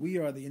that we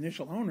are the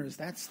initial owners.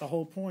 That's the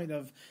whole point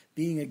of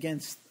being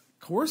against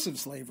coercive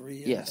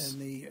slavery yes, in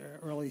the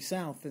early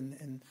South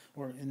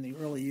or in the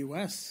early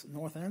U.S.,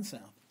 North and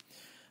South.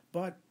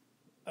 But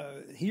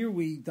here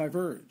we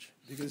diverge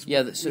because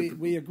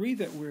we agree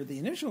that we're the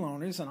initial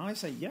owners, and I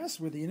say, yes,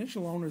 we're the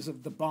initial owners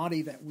of the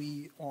body that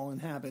we all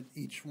inhabit,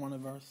 each one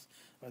of us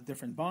a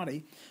different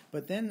body.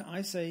 But then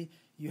I say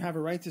you have a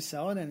right to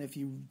sell it, and if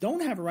you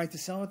don't have a right to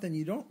sell it, then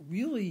you don't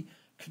really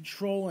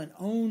control and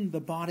own the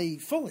body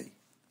fully.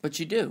 But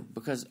you do,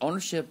 because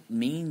ownership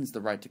means the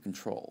right to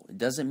control. It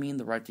doesn't mean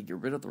the right to get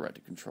rid of the right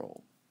to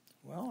control.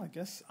 Well, I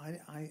guess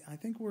I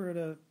think we're at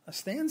a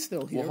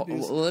standstill here. Well,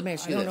 let me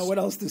ask you this. I this. don't know what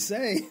else to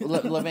say.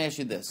 let me ask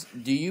you this.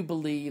 Do you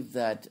believe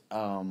that,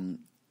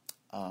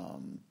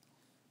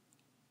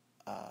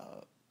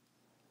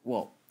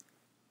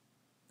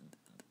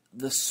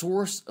 the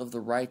source of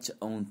the right to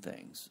own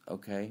things,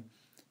 okay,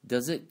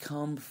 does it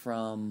come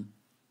from,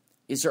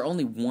 is there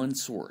only one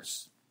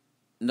source?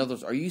 In other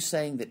words, are you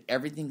saying that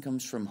everything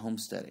comes from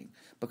homesteading?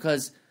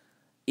 Because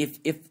if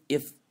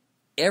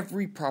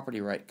every property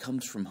right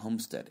comes from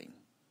homesteading,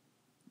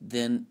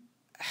 then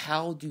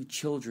how do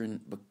children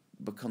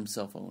become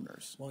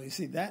self-owners? Well, you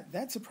see,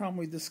 that's a problem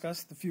we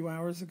discussed a few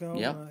hours ago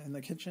in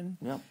the kitchen.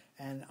 Yep.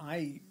 And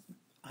I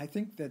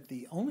think that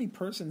the only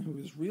person who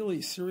is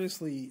really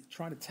seriously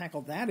trying to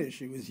tackle that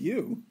issue is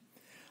you.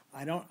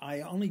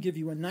 I only give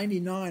you a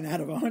 99 out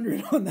of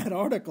 100 on that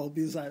article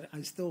because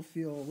I still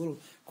feel a little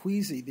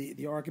queasy.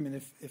 The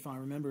argument, if I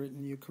remember it,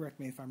 and you correct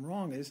me if I'm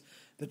wrong, is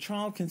the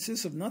child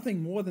consists of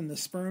nothing more than the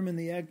sperm and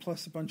the egg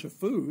plus a bunch of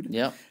food.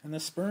 Yep. And the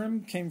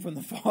sperm came from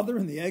the father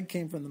and the egg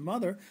came from the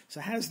mother. So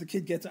how does the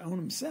kid get to own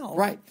himself?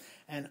 Right.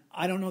 And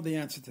I don't know the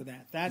answer to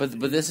that.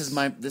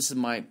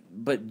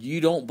 But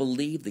you don't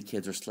believe the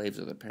kids are slaves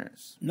of their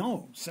parents.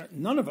 No,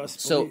 none of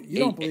us. You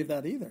don't believe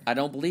that either. I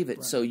don't believe it.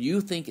 Right. So you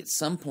think at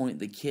some point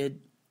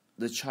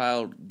the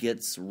child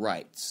gets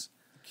rights.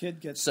 The kid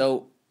gets.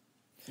 So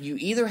you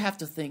either have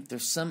to think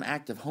there's some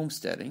act of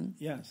homesteading.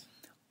 Yes.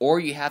 Or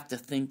you have to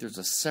think there's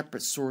a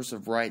separate source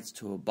of rights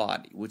to a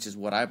body, which is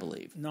what I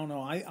believe.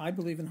 No, I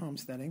believe in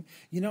homesteading.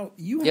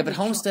 But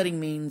homesteading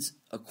means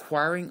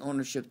acquiring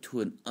ownership to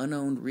an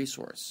unowned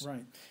resource.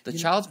 Right. The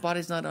child's body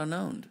is not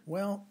unowned.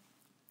 Well,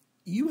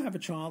 you have a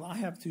child. I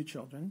have two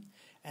children.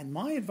 And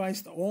my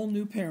advice to all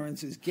new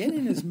parents is get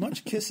in as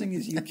much kissing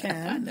as you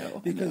can,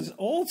 because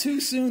all too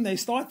soon they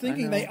start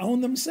thinking they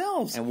own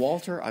themselves. And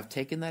Walter, I've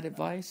taken that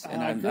advice,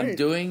 and I'm great.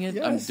 doing it.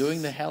 Yes. I'm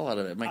doing the hell out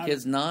of it. My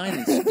kid's 9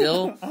 and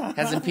still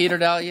hasn't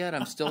petered out yet.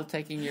 I'm still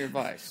taking your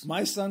advice.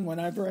 My son,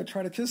 whenever I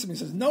try to kiss him, he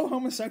says, "No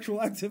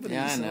homosexual activity."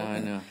 Yeah, I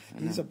know.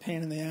 He's a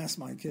pain in the ass,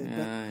 my kid.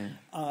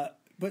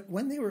 But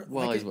when they were...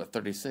 Well, he's,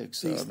 36?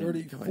 So, he's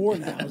 34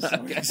 now,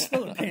 so he's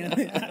still a pain in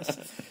the ass.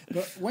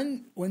 But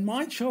when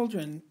my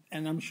children,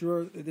 and I'm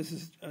sure this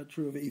is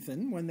true of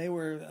Ethan, when they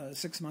were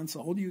 6 months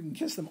old, you can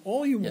kiss them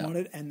all you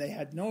wanted, and they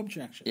had no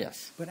objection.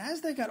 Yes. But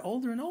as they got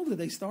older and older,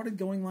 they started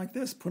going like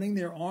this, putting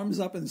their arms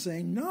up and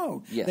saying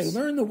no. Yes. They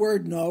learned the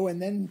word no, and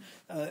then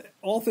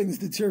all things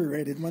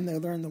deteriorated when they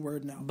learned the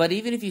word no. But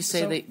even if you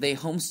say they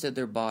homestead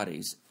their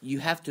bodies, you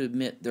have to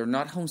admit they're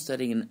not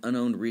homesteading an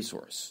unowned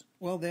resource.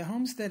 Well, they're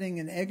homesteading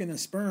an egg and a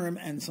sperm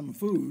and some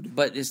food.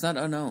 But it's not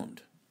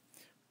unowned.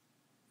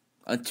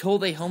 Until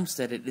they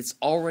homestead it, it's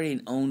already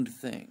an owned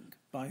thing.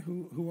 By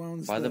who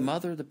owns By the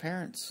mother, the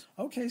parents.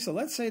 Okay, so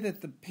let's say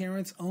that the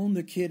parents own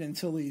the kid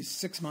until he's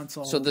 6 months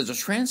old. So there's a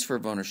transfer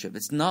of ownership.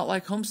 It's not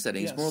like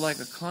homesteading. Yes. It's more like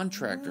a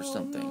contract or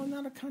something. No,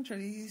 not a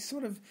contract. He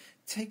sort of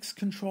takes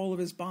control of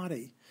his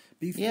body.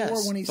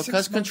 Before, when he's 6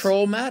 because months,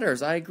 control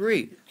matters. I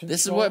agree.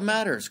 This is what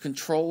matters.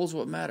 Control is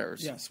what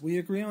matters. Yes, we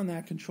agree on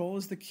that. Control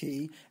is the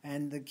key,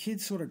 and the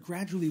kid sort of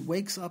gradually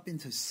wakes up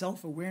into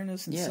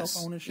self-awareness and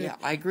self-ownership. Yeah,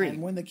 I agree.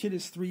 And when the kid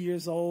is 3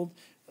 years old,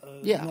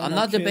 I'm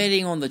not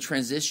debating on the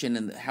transition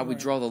and how we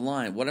draw the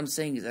line. What I'm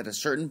saying is, at a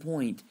certain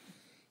point,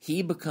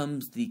 he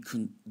becomes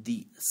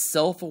the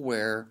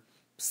self-aware,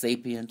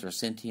 sapient or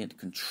sentient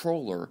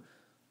controller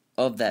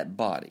of that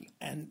body,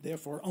 and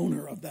therefore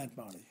owner of that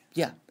body.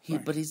 Yeah,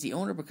 but he's the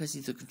owner because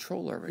he's the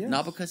controller of it,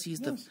 not because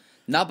he's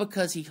not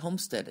because he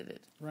homesteaded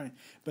it. Right.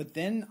 But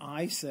then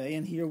I say,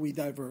 and here we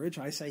diverge.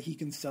 I say he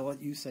can sell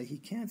it. You say he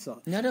can't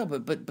sell it. No,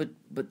 but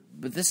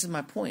this is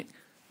my point.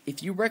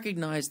 If you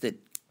recognize that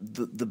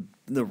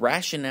the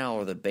rationale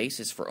or the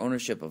basis for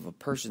ownership of a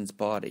person's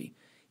body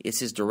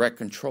is his direct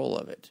control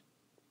of it,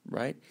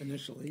 right?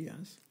 Initially,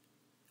 yes.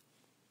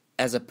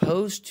 As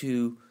opposed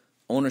to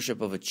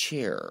ownership of a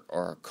chair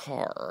or a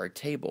car or a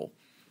table,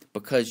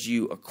 because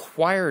you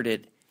acquired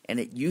it and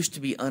it used to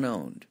be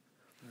unowned.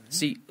 Mm-hmm.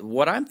 See,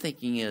 what I'm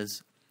thinking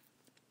is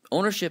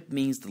ownership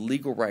means the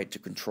legal right to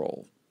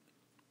control,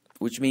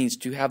 which means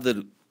to have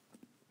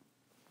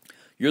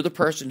you're the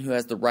person who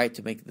has the right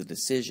to make the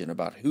decision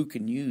about who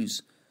can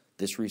use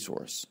this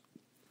resource.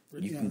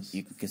 You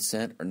can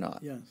consent or not.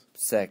 Yes.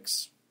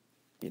 Sex,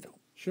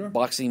 sure.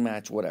 Boxing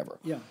match, whatever.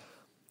 Yeah.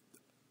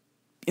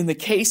 In the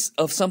case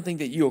of something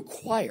that you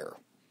acquire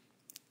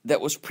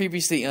that was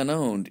previously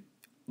unowned,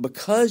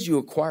 because you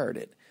acquired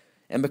it,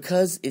 and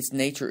because its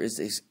nature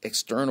is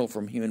external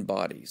from human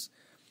bodies,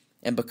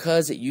 and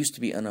because it used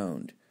to be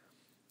unowned,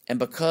 and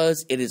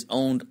because it is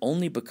owned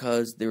only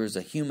because there is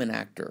a human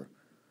actor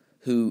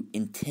who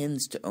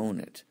intends to own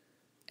it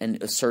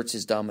and asserts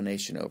his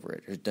domination over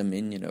it, his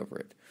dominion over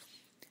it,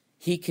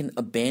 he can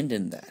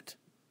abandon that.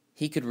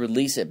 He could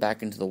release it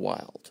back into the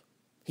wild.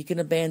 He can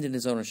abandon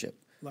his ownership.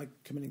 Like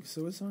committing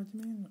suicide, you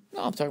mean?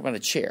 No, I'm talking about a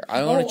chair.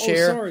 I own a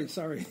chair.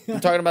 Sorry.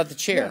 I'm talking about the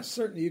chair. Yes,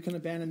 certainly you can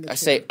abandon the chair. I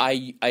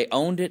say I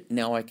owned it,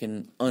 now I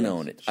can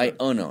unown it. Sure. I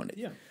unown it.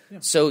 Yeah.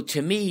 So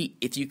to me,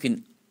 if you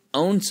can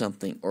own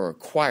something or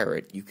acquire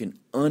it, you can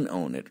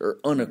unown it or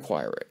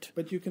unacquire it.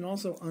 But you can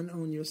also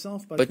unown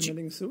yourself by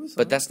committing suicide.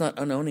 But that's not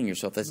unowning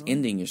yourself. That's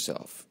ending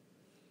yourself.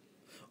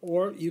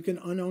 Or you can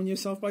unown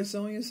yourself by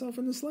selling yourself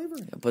into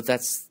slavery. But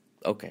that's...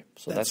 Okay,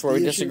 so that's where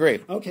we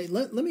disagree. Okay,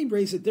 let me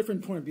raise a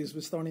different point because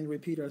we're starting to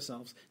repeat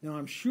ourselves. Now,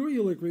 I'm sure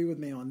you'll agree with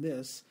me on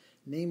this,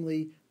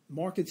 namely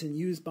markets and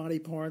used body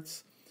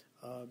parts,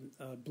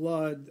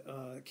 blood,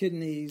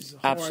 kidneys,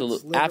 hearts,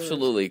 livers.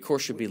 Absolutely, of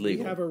course should be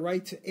legal. We have a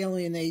right to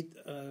alienate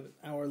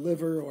our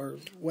liver or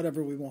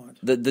whatever we want.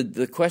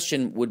 The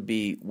question would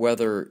be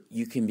whether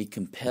you can be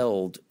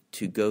compelled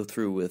to go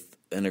through with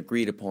an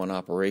agreed-upon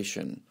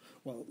operation.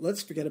 Well,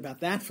 let's forget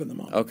about that for the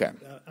moment. Okay.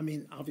 I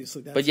mean,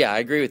 obviously that's... But yeah, I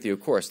agree with you,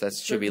 of course. That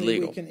should be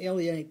legal. We can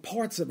alienate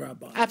parts of our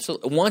body.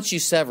 Absolutely. Once you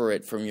sever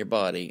it from your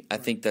body, I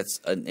think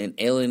that's an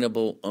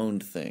alienable,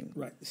 owned thing.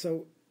 Right.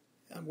 So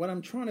what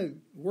I'm trying to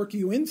work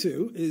you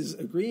into is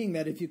agreeing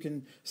that if you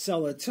can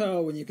sell a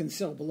toe and you can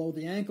sell below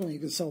the ankle and you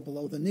can sell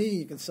below the knee,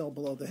 you can sell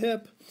below the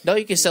hip. No,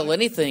 you can sell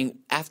anything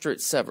after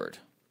it's severed.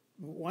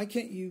 Why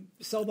can't you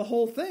sell the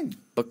whole thing?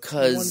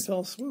 Because... in one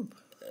fell swoop.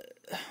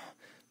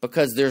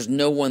 Because there's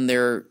no one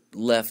there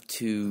left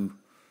to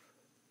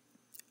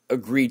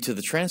agree to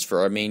the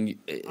transfer. I mean...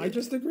 I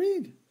just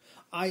agreed.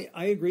 I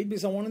agreed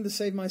because I wanted to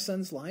save my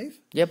son's life.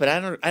 Yeah, but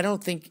I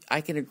don't think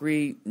I can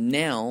agree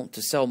now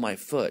to sell my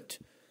foot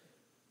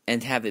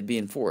and have it be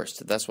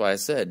enforced. That's why I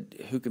said,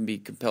 who can be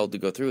compelled to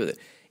go through with it?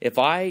 If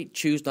I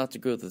choose not to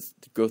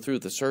go through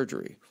the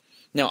surgery...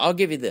 Now, I'll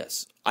give you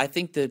this. I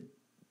think that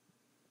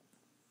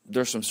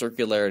there's some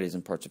circularities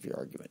in parts of your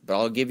argument, but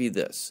I'll give you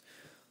this.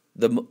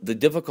 The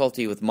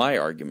difficulty with my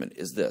argument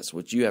is this,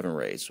 which you haven't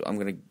raised, so I'm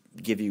going to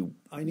give you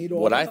I need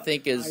I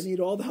think is... I need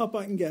all the help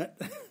I can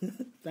get.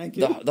 Thank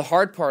you. The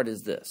hard part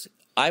is this.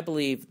 I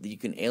believe that you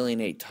can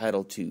alienate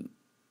title to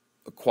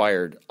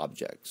acquired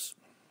objects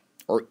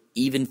or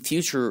even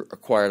future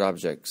acquired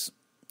objects.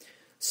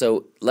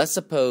 So let's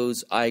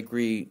suppose I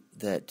agree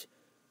that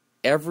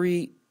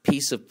every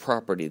piece of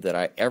property that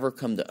I ever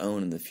come to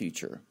own in the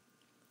future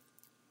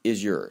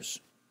is yours.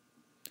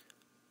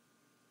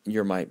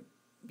 You're my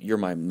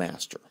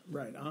master.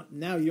 Right.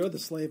 Now you're the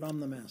slave, I'm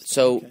the master.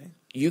 So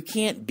you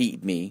can't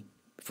beat me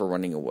for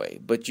running away,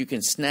 but you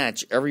can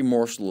snatch every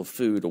morsel of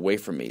food away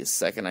from me the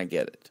second I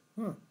get it.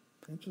 Huh.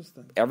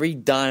 Interesting. Every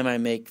dime I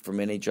make from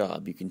any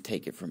job, you can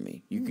take it from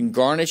me. You can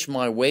garnish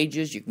my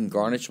wages. You can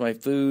garnish my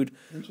food.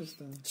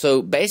 Interesting.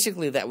 So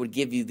basically that would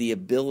give you the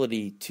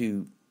ability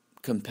to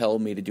compel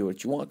me to do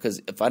what you want,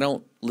 because if I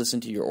don't listen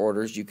to your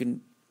orders, you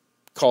can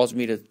cause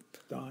me to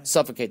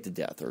suffocate to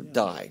death or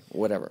die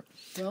or whatever.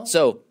 Well,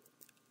 so,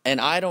 and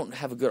I don't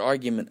have a good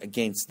argument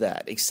against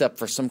that, except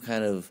for some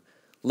kind of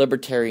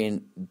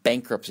libertarian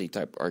bankruptcy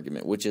type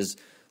argument, which is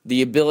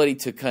the ability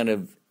to kind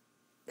of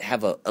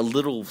have a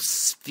little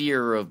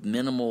sphere of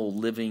minimal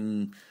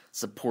living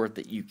support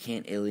that you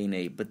can't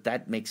alienate, but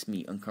that makes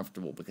me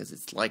uncomfortable because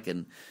it's like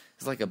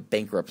a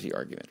bankruptcy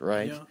argument,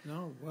 right? Yeah,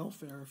 no,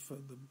 welfare for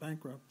the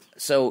bankrupt.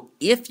 So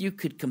if you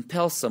could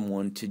compel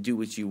someone to do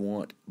what you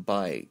want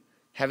by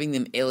having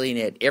them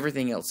alienate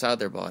everything outside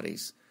their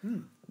bodies,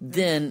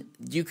 then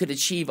you could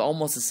achieve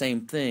almost the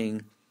same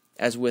thing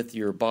as with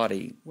your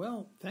body.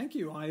 Well, thank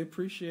you. I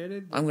appreciate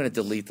it. I'm going to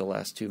delete the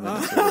last 2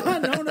 minutes.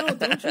 No,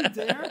 don't you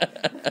dare.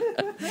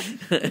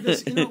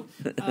 Because,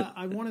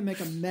 I want to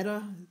make a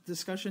meta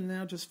discussion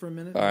now just for a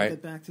minute. All right.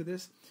 Get back to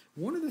this.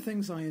 One of the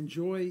things I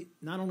enjoy,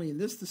 not only in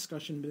this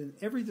discussion, but in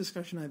every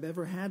discussion I've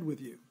ever had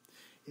with you,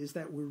 is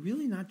that we're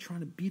really not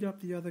trying to beat up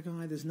the other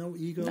guy. There's no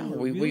ego.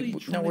 We're really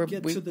trying to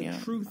get to the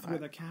truth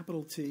with a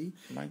capital T.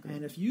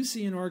 And if you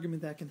see an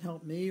argument that can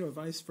help me or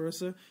vice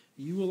versa,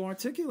 you will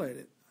articulate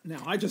it. Now,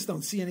 I just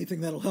don't see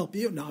anything that'll help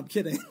you. No, I'm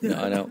kidding. No,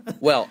 I know.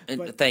 Well,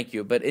 thank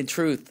you. But in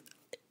truth,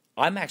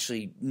 I'm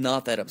actually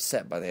not that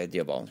upset by the idea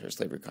of voluntary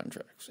slavery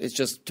contracts. It's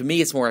just, to me,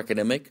 it's more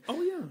academic.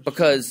 Oh, yeah.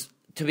 Because,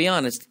 to be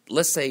honest,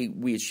 let's say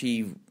we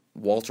achieve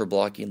Walter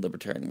Lockean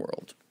libertarian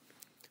world,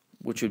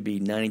 which would be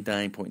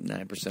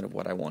 99.9% of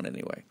what I want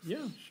anyway. Yeah,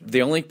 sure.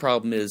 The only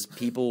problem is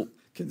people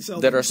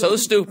that are so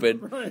stupid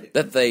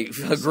that they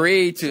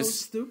agree to... So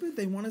stupid?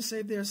 They want to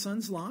save their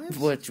son's lives?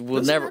 Which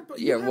will never...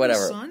 Yeah,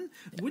 whatever. Son?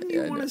 Wouldn't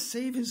you want to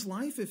save his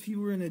life if he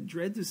were in a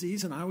dread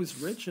disease and I was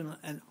rich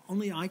and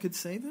only I could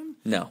save him?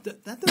 No.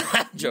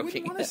 I'm joking. You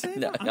wouldn't want to save him?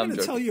 No, I'm going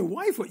to tell your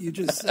wife what you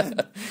just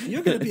said.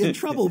 You're going to be in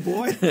trouble,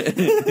 boy.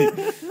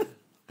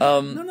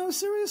 No,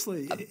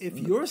 seriously. If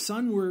your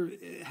son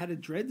had a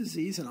dread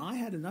disease and I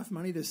had enough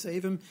money to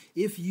save him,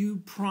 if you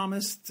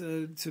promised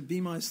to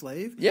be my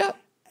slave... Yeah.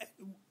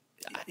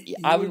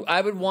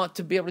 I would want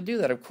to be able to do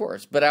that, of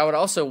course, but I would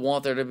also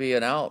want there to be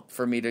an out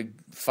for me to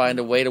find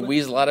a way to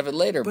weasel out of it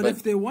later. But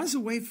if there was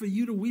a way for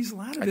you to weasel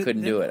out of it, I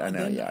couldn't do it. I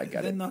know. I got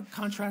it. Then the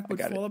contract would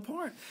fall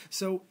apart.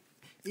 So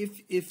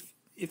if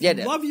you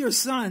love your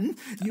son,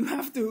 you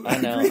have to.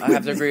 I know. I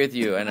have to agree with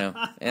you. I know,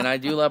 and I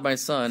do love my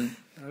son.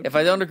 Okay. If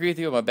I don't agree with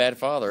you, I'm a bad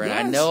father, and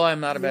I know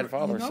I'm not a bad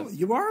father.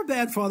 You are a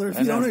bad father if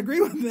you don't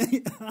agree with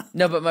me.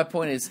 No, but my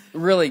point is,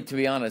 really, to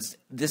be honest,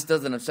 this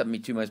doesn't upset me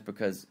too much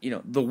because,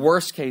 the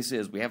worst case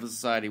is we have a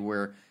society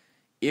where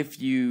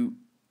if you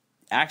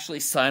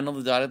actually sign on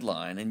the dotted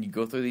line and you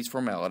go through these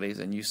formalities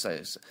and you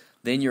say,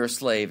 then you're a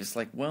slave. It's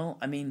like, well,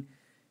 I mean,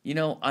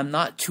 I'm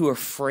not too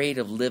afraid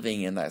of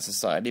living in that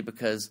society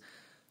because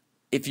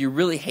if you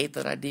really hate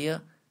that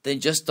idea, then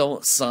just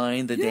don't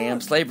sign the damn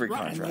slavery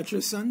contract. And let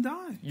your son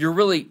die.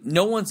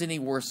 No one's any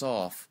worse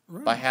off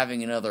by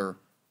having another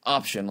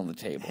option on the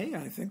table. Hey,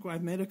 I think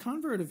I've made a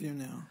convert of you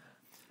now.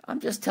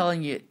 I'm just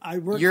telling you,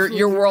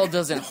 your world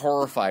doesn't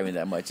horrify me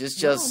that much. It's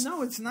just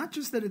no. It's not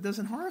just that it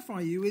doesn't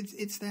horrify you.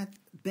 It's that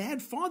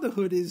bad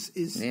fatherhood is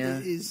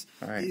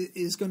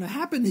going to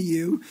happen to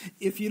you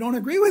if you don't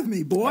agree with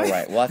me, boy. All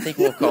right. Well, I think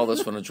we'll call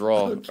this one a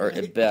draw, or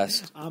at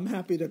best. I'm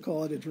happy to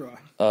call it a draw.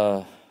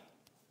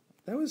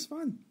 That was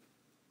fun.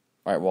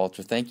 All right,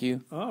 Walter. Thank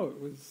you. Oh,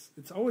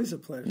 it's always a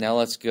pleasure. Now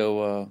let's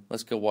go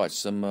watch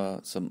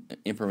some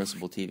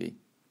impermissible TV.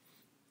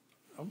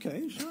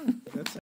 Okay, sure. That's